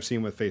one thing I've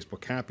seen with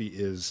Facebook Happy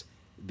is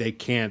they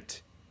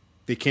can't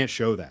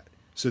show that,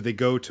 so they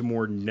go to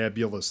more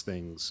nebulous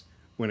things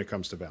when it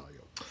comes to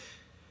value.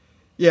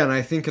 Yeah, and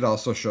I think it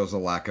also shows a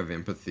lack of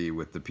empathy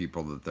with the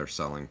people that they're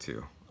selling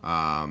to,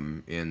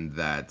 in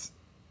that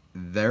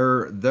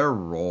their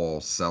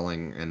role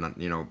selling, and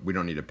we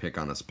don't need to pick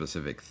on a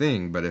specific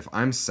thing, but if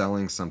I'm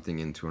selling something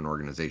into an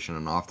organization,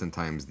 and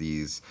oftentimes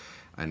these,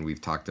 and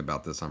we've talked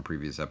about this on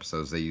previous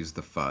episodes, they use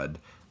the FUD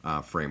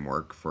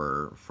framework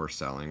for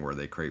selling, where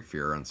they create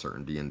fear,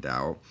 uncertainty, and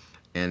doubt,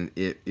 and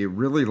it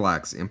really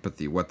lacks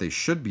empathy. What they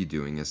should be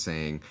doing is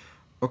saying,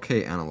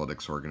 okay,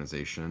 analytics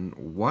organization,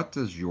 what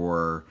do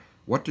your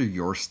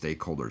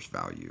stakeholders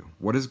value?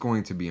 What is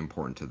going to be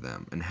important to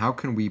them? And how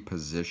can we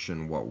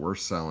position what we're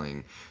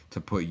selling to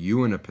put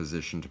you in a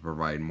position to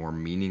provide more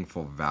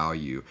meaningful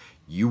value?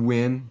 You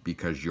win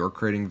because you're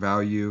creating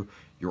value.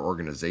 Your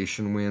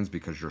organization wins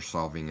because you're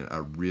solving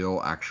a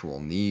real, actual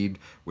need,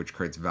 which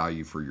creates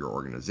value for your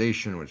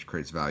organization, which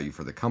creates value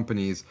for the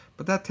companies.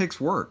 But that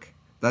takes work.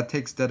 That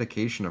takes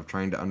dedication of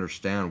trying to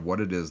understand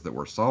what it is that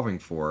we're solving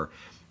for.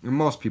 And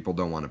most people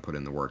don't want to put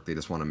in the work. They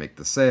just want to make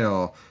the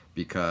sale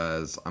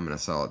because I'm going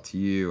to sell it to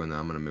you and then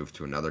I'm going to move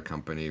to another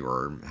company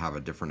or have a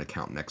different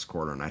account next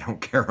quarter, and I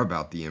don't care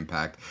about the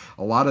impact.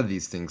 A lot of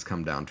these things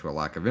come down to a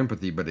lack of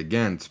empathy. But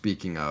again,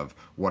 speaking of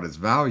what is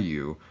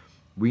value,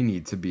 we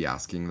need to be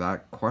asking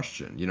that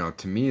question.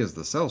 To me as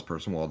the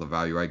salesperson, well, the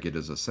value I get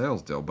is a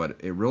sales deal, but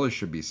it really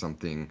should be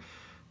something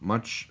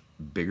much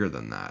bigger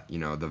than that.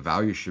 The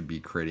value should be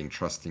creating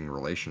trusting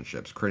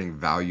relationships, creating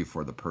value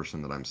for the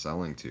person that I'm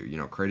selling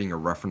to, creating a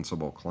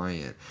referenceable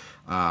client.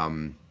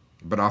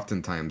 But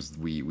oftentimes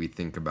we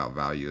think about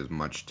value as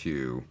much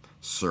too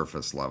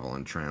surface level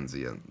and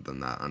transient than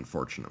that,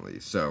 unfortunately.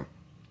 So,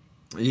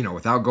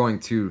 without going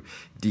too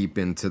deep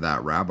into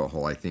that rabbit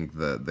hole, I think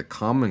the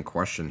common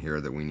question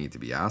here that we need to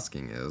be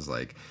asking is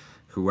like,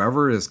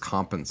 whoever is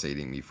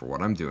compensating me for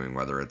what I'm doing,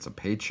 whether it's a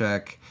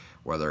paycheck,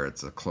 whether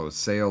it's a closed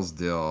sales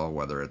deal,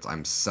 whether it's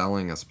I'm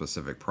selling a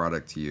specific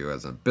product to you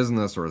as a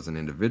business or as an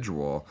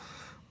individual,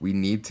 we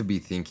need to be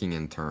thinking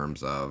in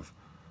terms of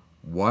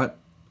what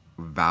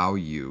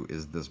value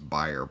is this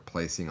buyer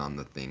placing on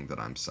the thing that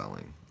I'm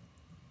selling.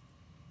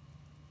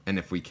 And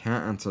if we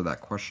can't answer that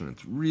question,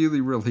 it's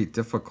really, really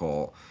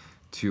difficult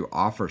to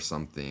offer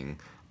something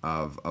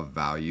of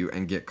value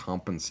and get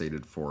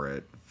compensated for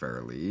it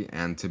fairly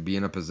and to be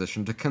in a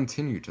position to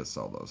continue to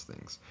sell those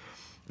things.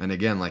 And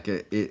again, like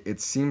it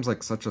seems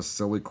like such a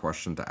silly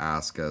question to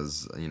ask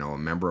as, a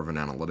member of an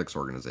analytics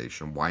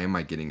organization. Why am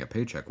I getting a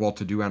paycheck? Well,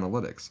 to do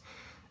analytics.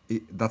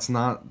 That's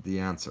not the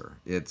answer.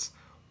 It's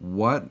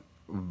why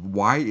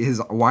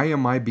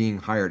am I being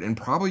hired? And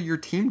probably your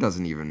team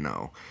doesn't even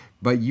know.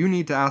 But you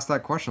need to ask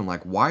that question.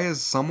 Like, why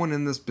is someone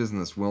in this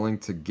business willing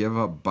to give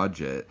up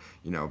budget,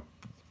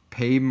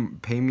 pay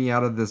me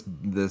out of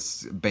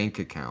this bank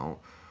account?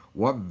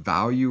 What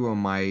value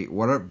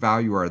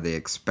are they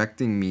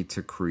expecting me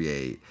to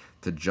create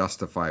to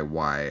justify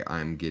why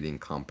I'm getting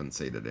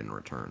compensated in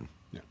return?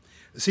 Yeah.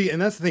 See,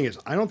 and that's the thing is,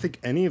 I don't think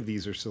any of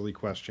these are silly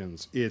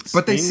questions.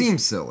 But they seem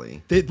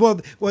silly.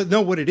 Well,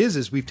 no. What it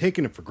is we've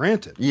taken it for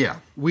granted. Yeah,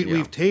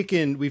 we've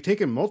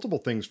taken multiple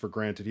things for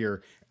granted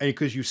here, and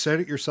because you said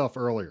it yourself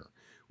earlier,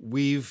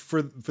 we've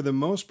for the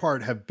most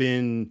part have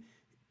been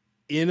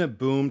in a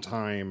boom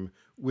time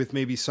with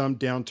maybe some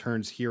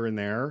downturns here and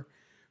there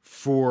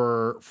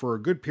for a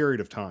good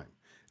period of time.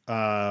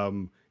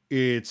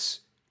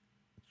 It's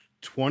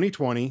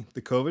 2020,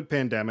 the COVID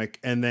pandemic,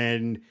 and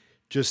then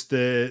just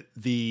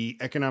the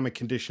economic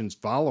conditions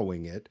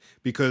following it,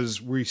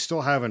 because we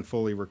still haven't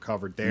fully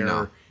recovered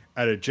there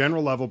at a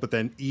general level, but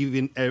then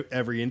even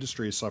every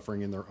industry is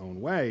suffering in their own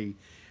way.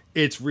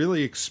 It's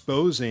really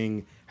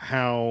exposing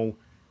how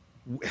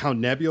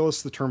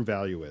nebulous the term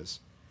value is,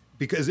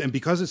 because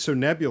it's so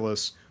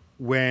nebulous.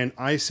 When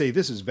I say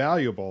this is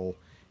valuable,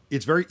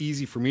 it's very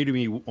easy for me to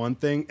be one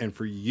thing and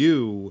for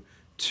you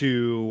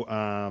to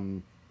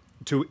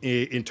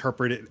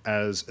interpret it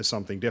as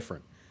something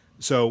different.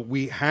 So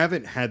we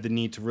haven't had the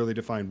need to really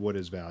define what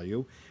is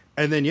value.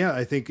 And then,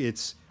 I think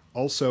it's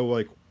also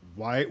like,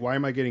 why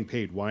am I getting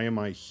paid? Why am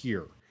I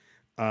here?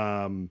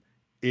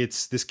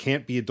 This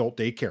can't be adult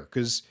daycare,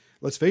 because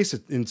let's face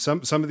it, in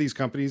some of these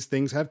companies,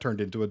 things have turned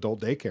into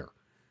adult daycare.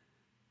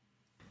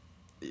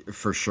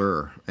 For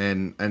sure.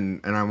 And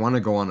I want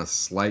to go on a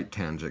slight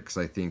tangent because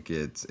I think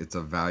it's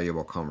a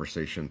valuable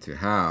conversation to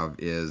have.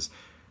 Is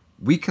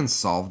we can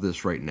solve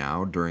this right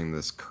now during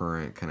this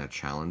current kind of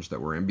challenge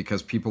that we're in,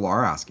 because people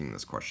are asking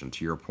this question,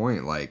 to your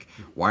point, like,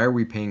 why are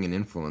we paying an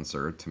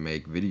influencer to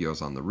make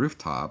videos on the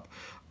rooftop?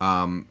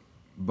 But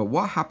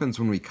what happens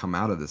when we come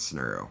out of this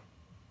scenario?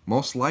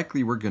 Most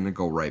likely we're going to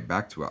go right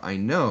back to it. I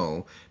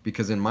know,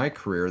 because in my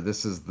career,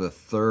 this is the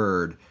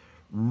third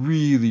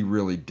really,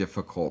 really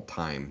difficult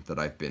time that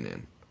I've been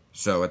in.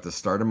 So at the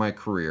start of my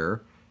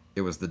career,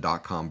 it was the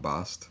dot-com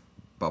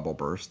bubble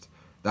burst.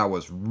 That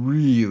was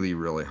really,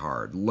 really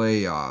hard.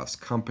 Layoffs,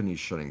 companies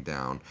shutting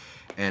down,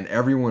 and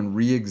everyone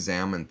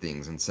re-examined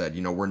things and said,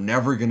 we're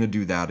never going to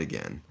do that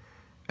again.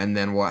 And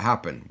then what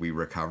happened? We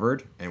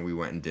recovered and we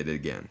went and did it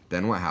again.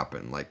 Then what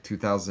happened? Like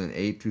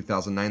 2008,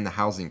 2009, the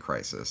housing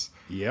crisis,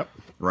 Yep.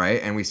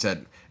 right? And we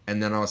said,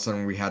 and then all of a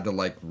sudden we had to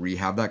like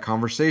rehab that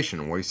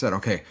conversation where we said,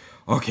 okay,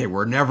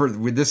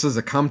 this is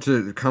a come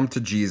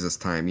to Jesus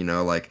time,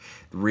 like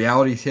the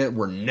reality hit,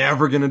 we're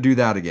never going to do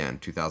that again.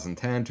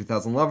 2010,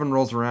 2011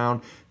 rolls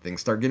around,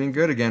 things start getting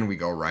good again, we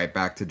go right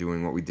back to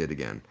doing what we did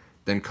again.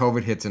 Then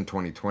COVID hits in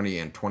 2020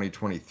 and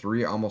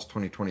 2023, almost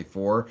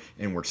 2024,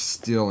 and we're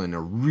still in a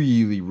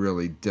really,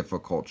 really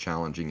difficult,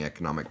 challenging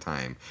economic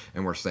time.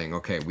 And we're saying,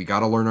 okay, we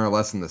got to learn our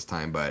lesson this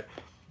time, but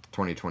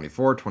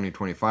 2024,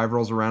 2025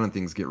 rolls around and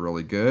things get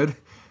really good.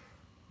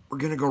 We're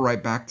going to go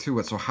right back to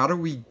it. So how do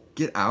we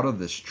get out of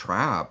this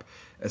trap,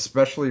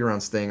 especially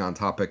around staying on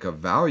topic of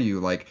value?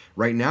 Like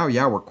right now,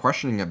 yeah, we're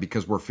questioning it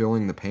because we're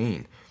feeling the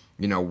pain.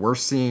 We're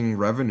seeing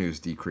revenues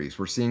decrease.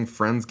 We're seeing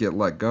friends get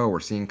let go.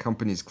 We're seeing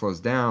companies close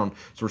down.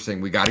 So we're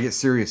saying we got to get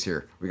serious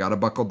here. We got to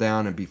buckle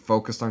down and be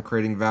focused on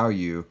creating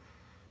value.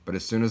 But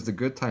as soon as the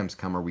good times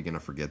come, are we going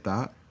to forget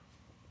that?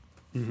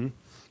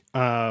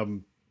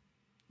 Um,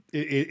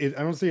 I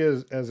don't see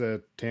it as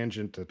a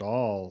tangent at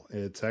all.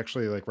 It's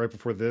actually like right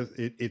before this,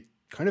 it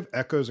kind of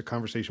echoes a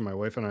conversation my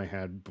wife and I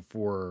had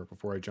before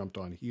I jumped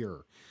on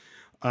here.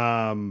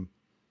 Um,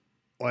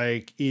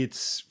 like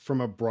it's from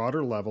a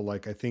broader level.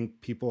 Like I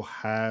think people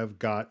have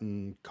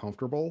gotten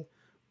comfortable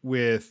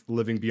with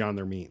living beyond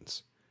their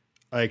means.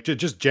 Like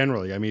just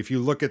generally, I mean, if you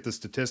look at the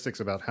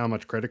statistics about how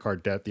much credit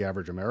card debt the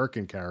average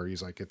American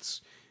carries, like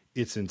it's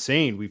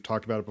insane. We've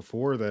talked about it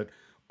before that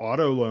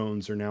auto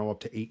loans are now up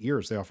to 8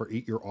 years. They offer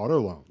 8-year auto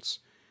loans.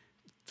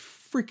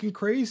 Freaking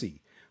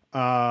crazy.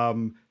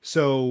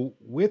 So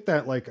with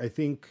that, like I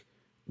think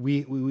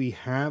we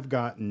have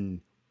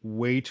gotten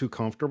way too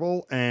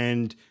comfortable,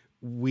 and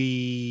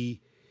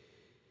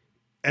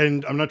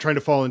I'm not trying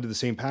to fall into the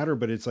same pattern,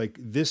 but it's like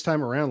this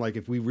time around, like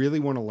if we really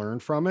want to learn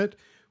from it,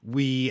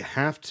 we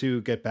have to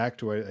get back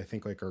to, I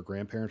think, like our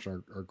grandparents,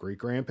 our great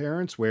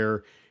grandparents,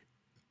 where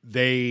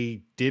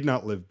they did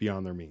not live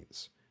beyond their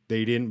means.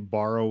 They didn't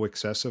borrow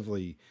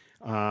excessively.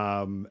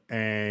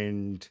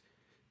 And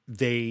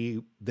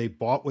they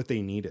bought what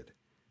they needed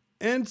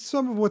and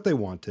some of what they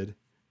wanted,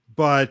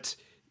 but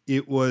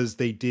it was,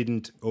 they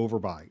didn't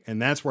overbuy. And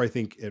that's where I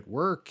think at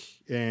work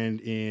and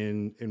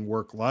in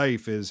work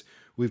life is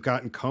we've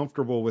gotten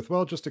comfortable with,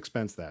 well, just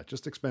expense that,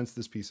 just expense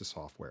this piece of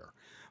software.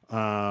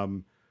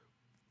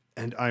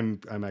 And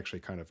I'm actually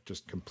kind of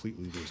just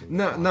completely losing.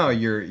 No,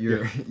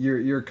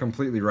 you're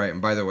completely right.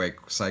 And by the way,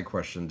 side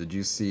question: did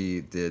you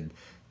see did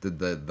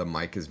the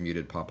mic is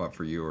muted pop up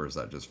for you, or is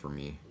that just for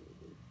me?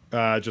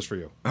 Just for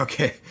you.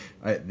 Okay,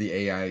 the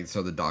AI.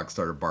 So the dog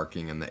started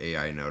barking, and the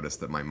AI noticed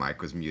that my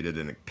mic was muted,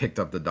 and it picked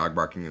up the dog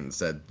barking and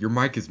said, "Your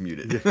mic is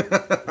muted."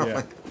 Yeah.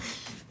 Like,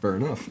 fair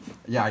enough.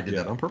 Yeah, I did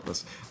that on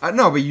purpose.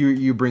 No, but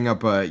you bring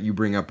up a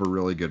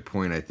really good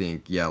point. I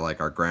think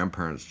like our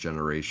grandparents'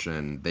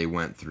 generation, they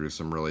went through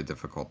some really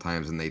difficult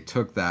times, and they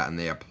took that and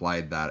they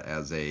applied that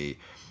as a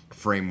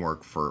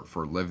framework for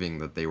living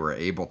that they were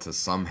able to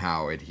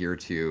somehow adhere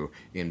to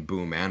in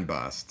boom and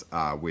bust,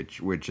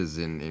 which is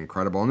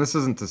incredible. And this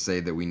isn't to say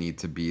that we need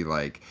to be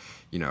like,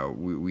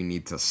 we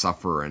need to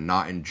suffer and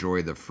not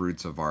enjoy the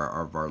fruits of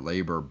our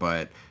labor,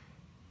 but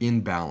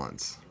in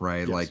balance,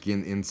 right? Yes. Like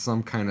in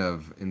some kind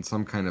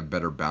of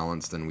better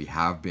balance than we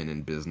have been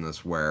in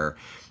business, where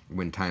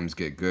when times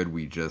get good,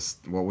 we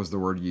just, what was the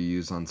word you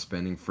use on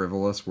spending?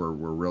 Frivolous. We're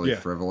really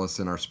frivolous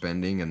in our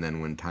spending, and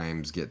then when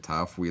times get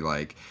tough, we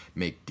like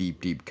make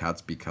deep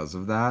cuts because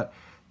of that.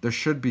 There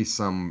should be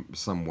some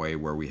way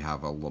where we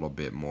have a little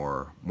bit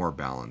more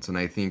balance, and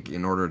I think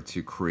in order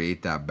to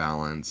create that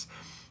balance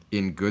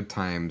in good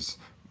times,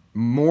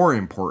 more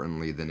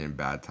importantly than in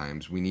bad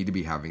times, we need to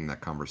be having that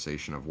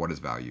conversation of what is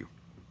value.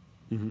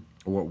 Mm-hmm.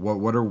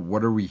 What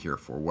are we here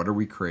for? What are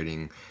we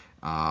creating?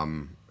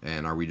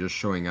 And are we just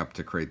showing up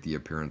to create the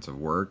appearance of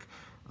work?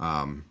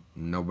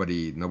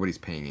 Nobody's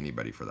paying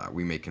anybody for that.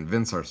 We may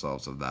convince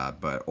ourselves of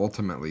that, but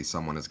ultimately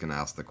someone is going to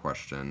ask the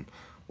question,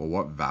 well,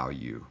 what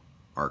value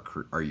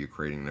are you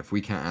creating? And if we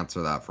can't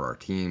answer that for our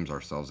teams,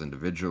 ourselves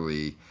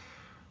individually,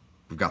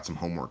 we've got some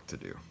homework to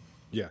do.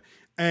 Yeah.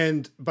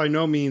 And by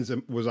no means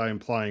was I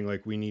implying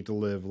like we need to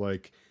live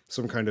like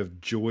some kind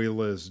of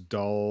joyless,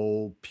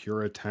 dull,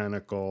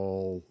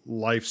 puritanical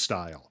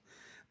lifestyle.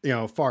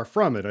 Far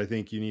from it. I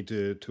think you need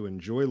to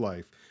enjoy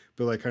life.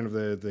 But like kind of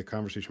the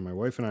conversation my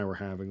wife and I were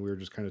having, we were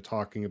just kind of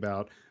talking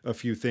about a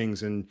few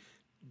things and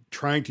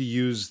trying to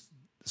use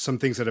some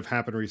things that have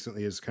happened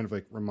recently as kind of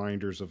like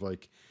reminders of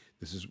like,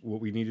 this is what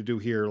we need to do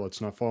here.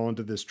 Let's not fall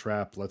into this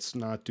trap. Let's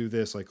not do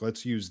this. Like,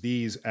 let's use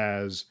these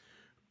as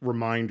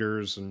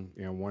reminders. And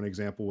one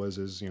example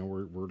is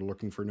we're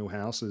looking for new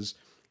houses.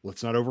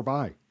 Let's not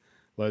overbuy.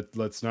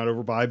 Let's not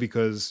overbuy,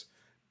 because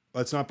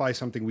let's not buy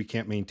something we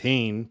can't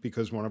maintain,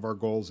 because one of our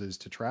goals is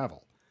to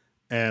travel.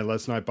 And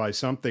let's not buy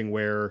something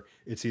where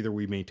it's either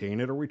we maintain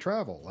it or we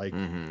travel. Like,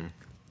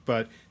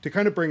 But to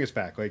kind of bring us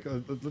back, like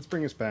let's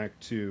bring us back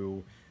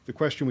to the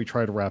question we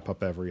try to wrap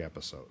up every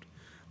episode.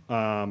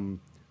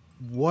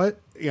 What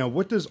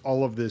does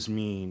all of this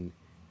mean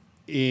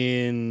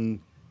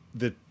in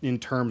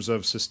terms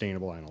of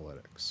sustainable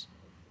analytics?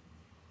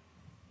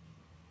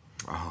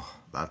 Oh,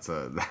 that's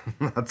a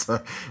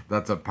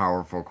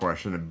powerful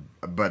question.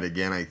 But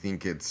again, I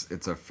think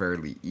it's a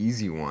fairly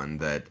easy one,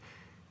 that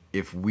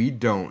if we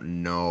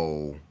don't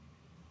know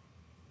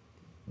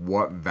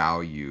what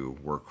value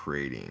we're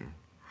creating,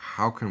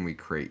 how can we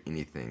create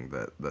anything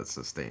that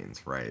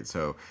sustains, right?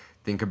 So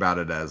think about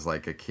it as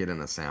like a kid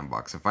in a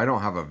sandbox. If I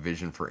don't have a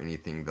vision for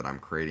anything that I'm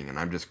creating, and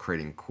I'm just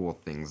creating cool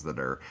things that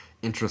are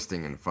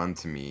interesting and fun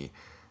to me,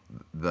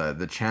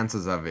 the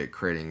chances of it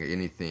creating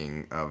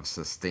anything of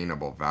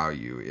sustainable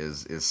value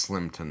is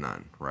slim to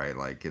none, right?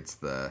 Like it's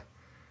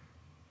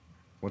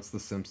what's the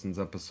Simpsons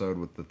episode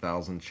with the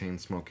 1,000 chain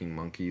smoking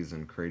monkeys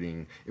and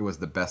creating, it was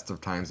the best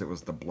of times, it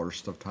was the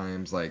blurst of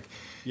times. Like,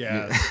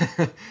 yeah,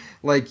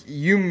 like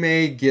you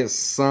may get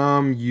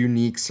some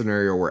unique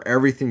scenario where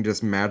everything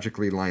just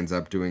magically lines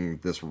up doing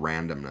this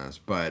randomness,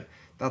 but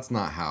that's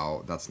not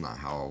how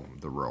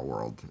the real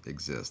world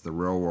exists. The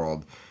real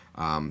world,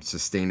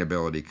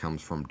 sustainability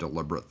comes from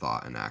deliberate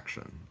thought and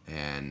action,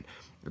 and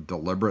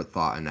deliberate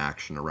thought and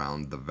action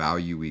around the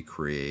value we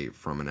create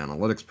from an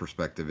analytics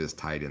perspective is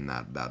tied in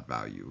that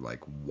value.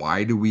 Like,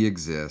 why do we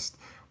exist?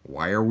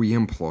 Why are we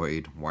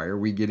employed? Why are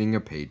we getting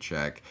a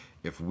paycheck?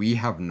 If we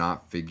have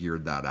not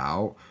figured that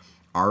out,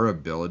 our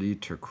ability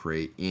to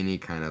create any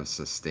kind of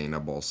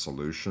sustainable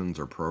solutions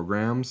or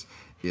programs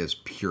is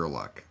pure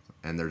luck.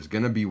 And there's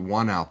going to be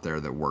one out there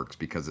that works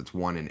because it's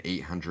 1 in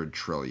 800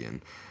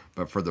 trillion.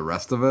 But for the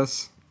rest of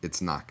us,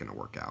 it's not going to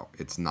work out.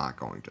 It's not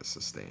going to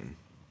sustain.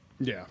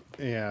 Yeah,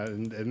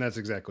 and that's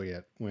exactly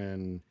it.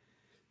 When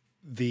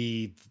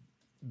the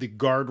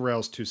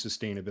guardrails to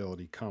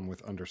sustainability come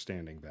with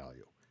understanding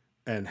value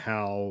and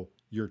how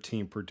your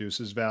team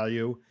produces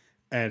value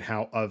and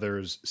how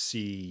others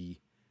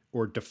see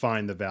or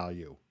define the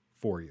value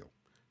for you.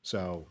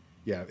 So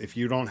yeah, if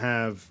you don't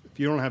have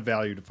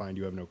value defined,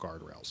 you have no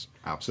guardrails.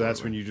 Absolutely. So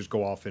that's when you just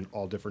go off in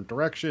all different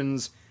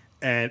directions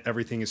and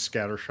everything is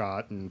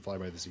scattershot and fly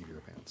by the seat of your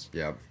pants.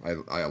 Yeah,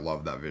 I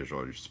love that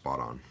visual. You're spot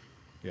on.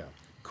 Yeah.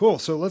 Cool.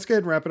 So let's go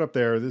ahead and wrap it up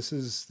there. This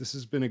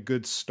has been a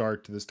good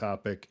start to this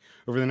topic.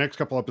 Over the next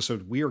couple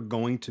episodes, we are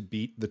going to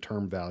beat the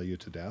term value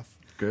to death.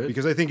 Good.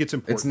 Because I think it's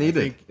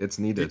important. It's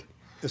needed.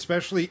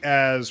 Especially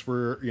as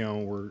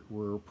we're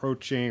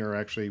approaching, or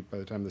actually by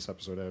the time this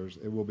episode airs,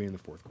 it will be in the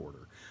fourth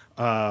quarter.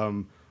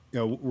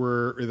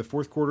 We're in the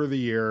fourth quarter of the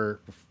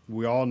year.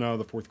 We all know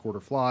the fourth quarter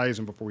flies,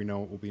 and before we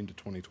know it, we'll be into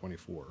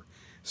 2024.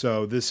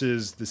 So this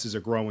is a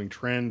growing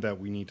trend that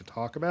we need to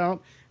talk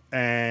about.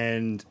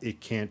 And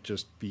it can't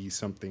just be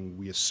something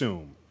we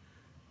assume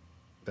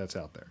that's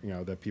out there,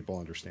 that people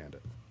understand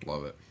it.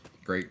 Love it.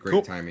 Great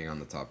Cool. Timing on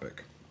the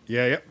topic.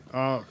 Yeah.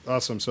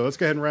 Awesome. So let's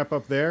go ahead and wrap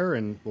up there,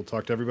 and we'll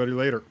talk to everybody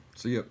later.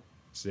 See ya.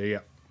 See ya.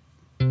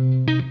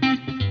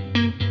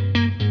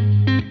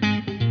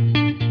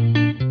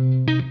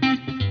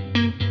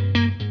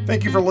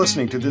 Thank you for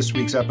listening to this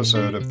week's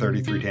episode of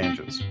 33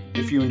 Tangents.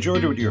 If you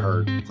enjoyed what you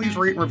heard, please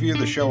rate and review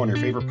the show on your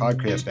favorite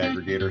podcast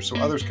aggregator so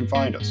others can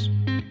find us.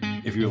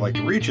 If you would like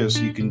to reach us,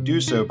 you can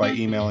do so by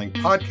emailing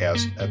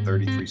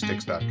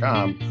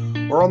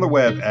podcast@33sticks.com or on the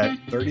web at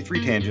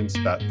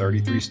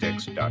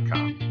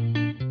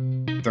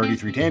 33tangents.33sticks.com.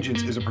 33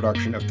 Tangents is a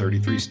production of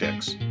 33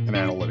 Sticks, an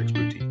analytics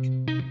boutique.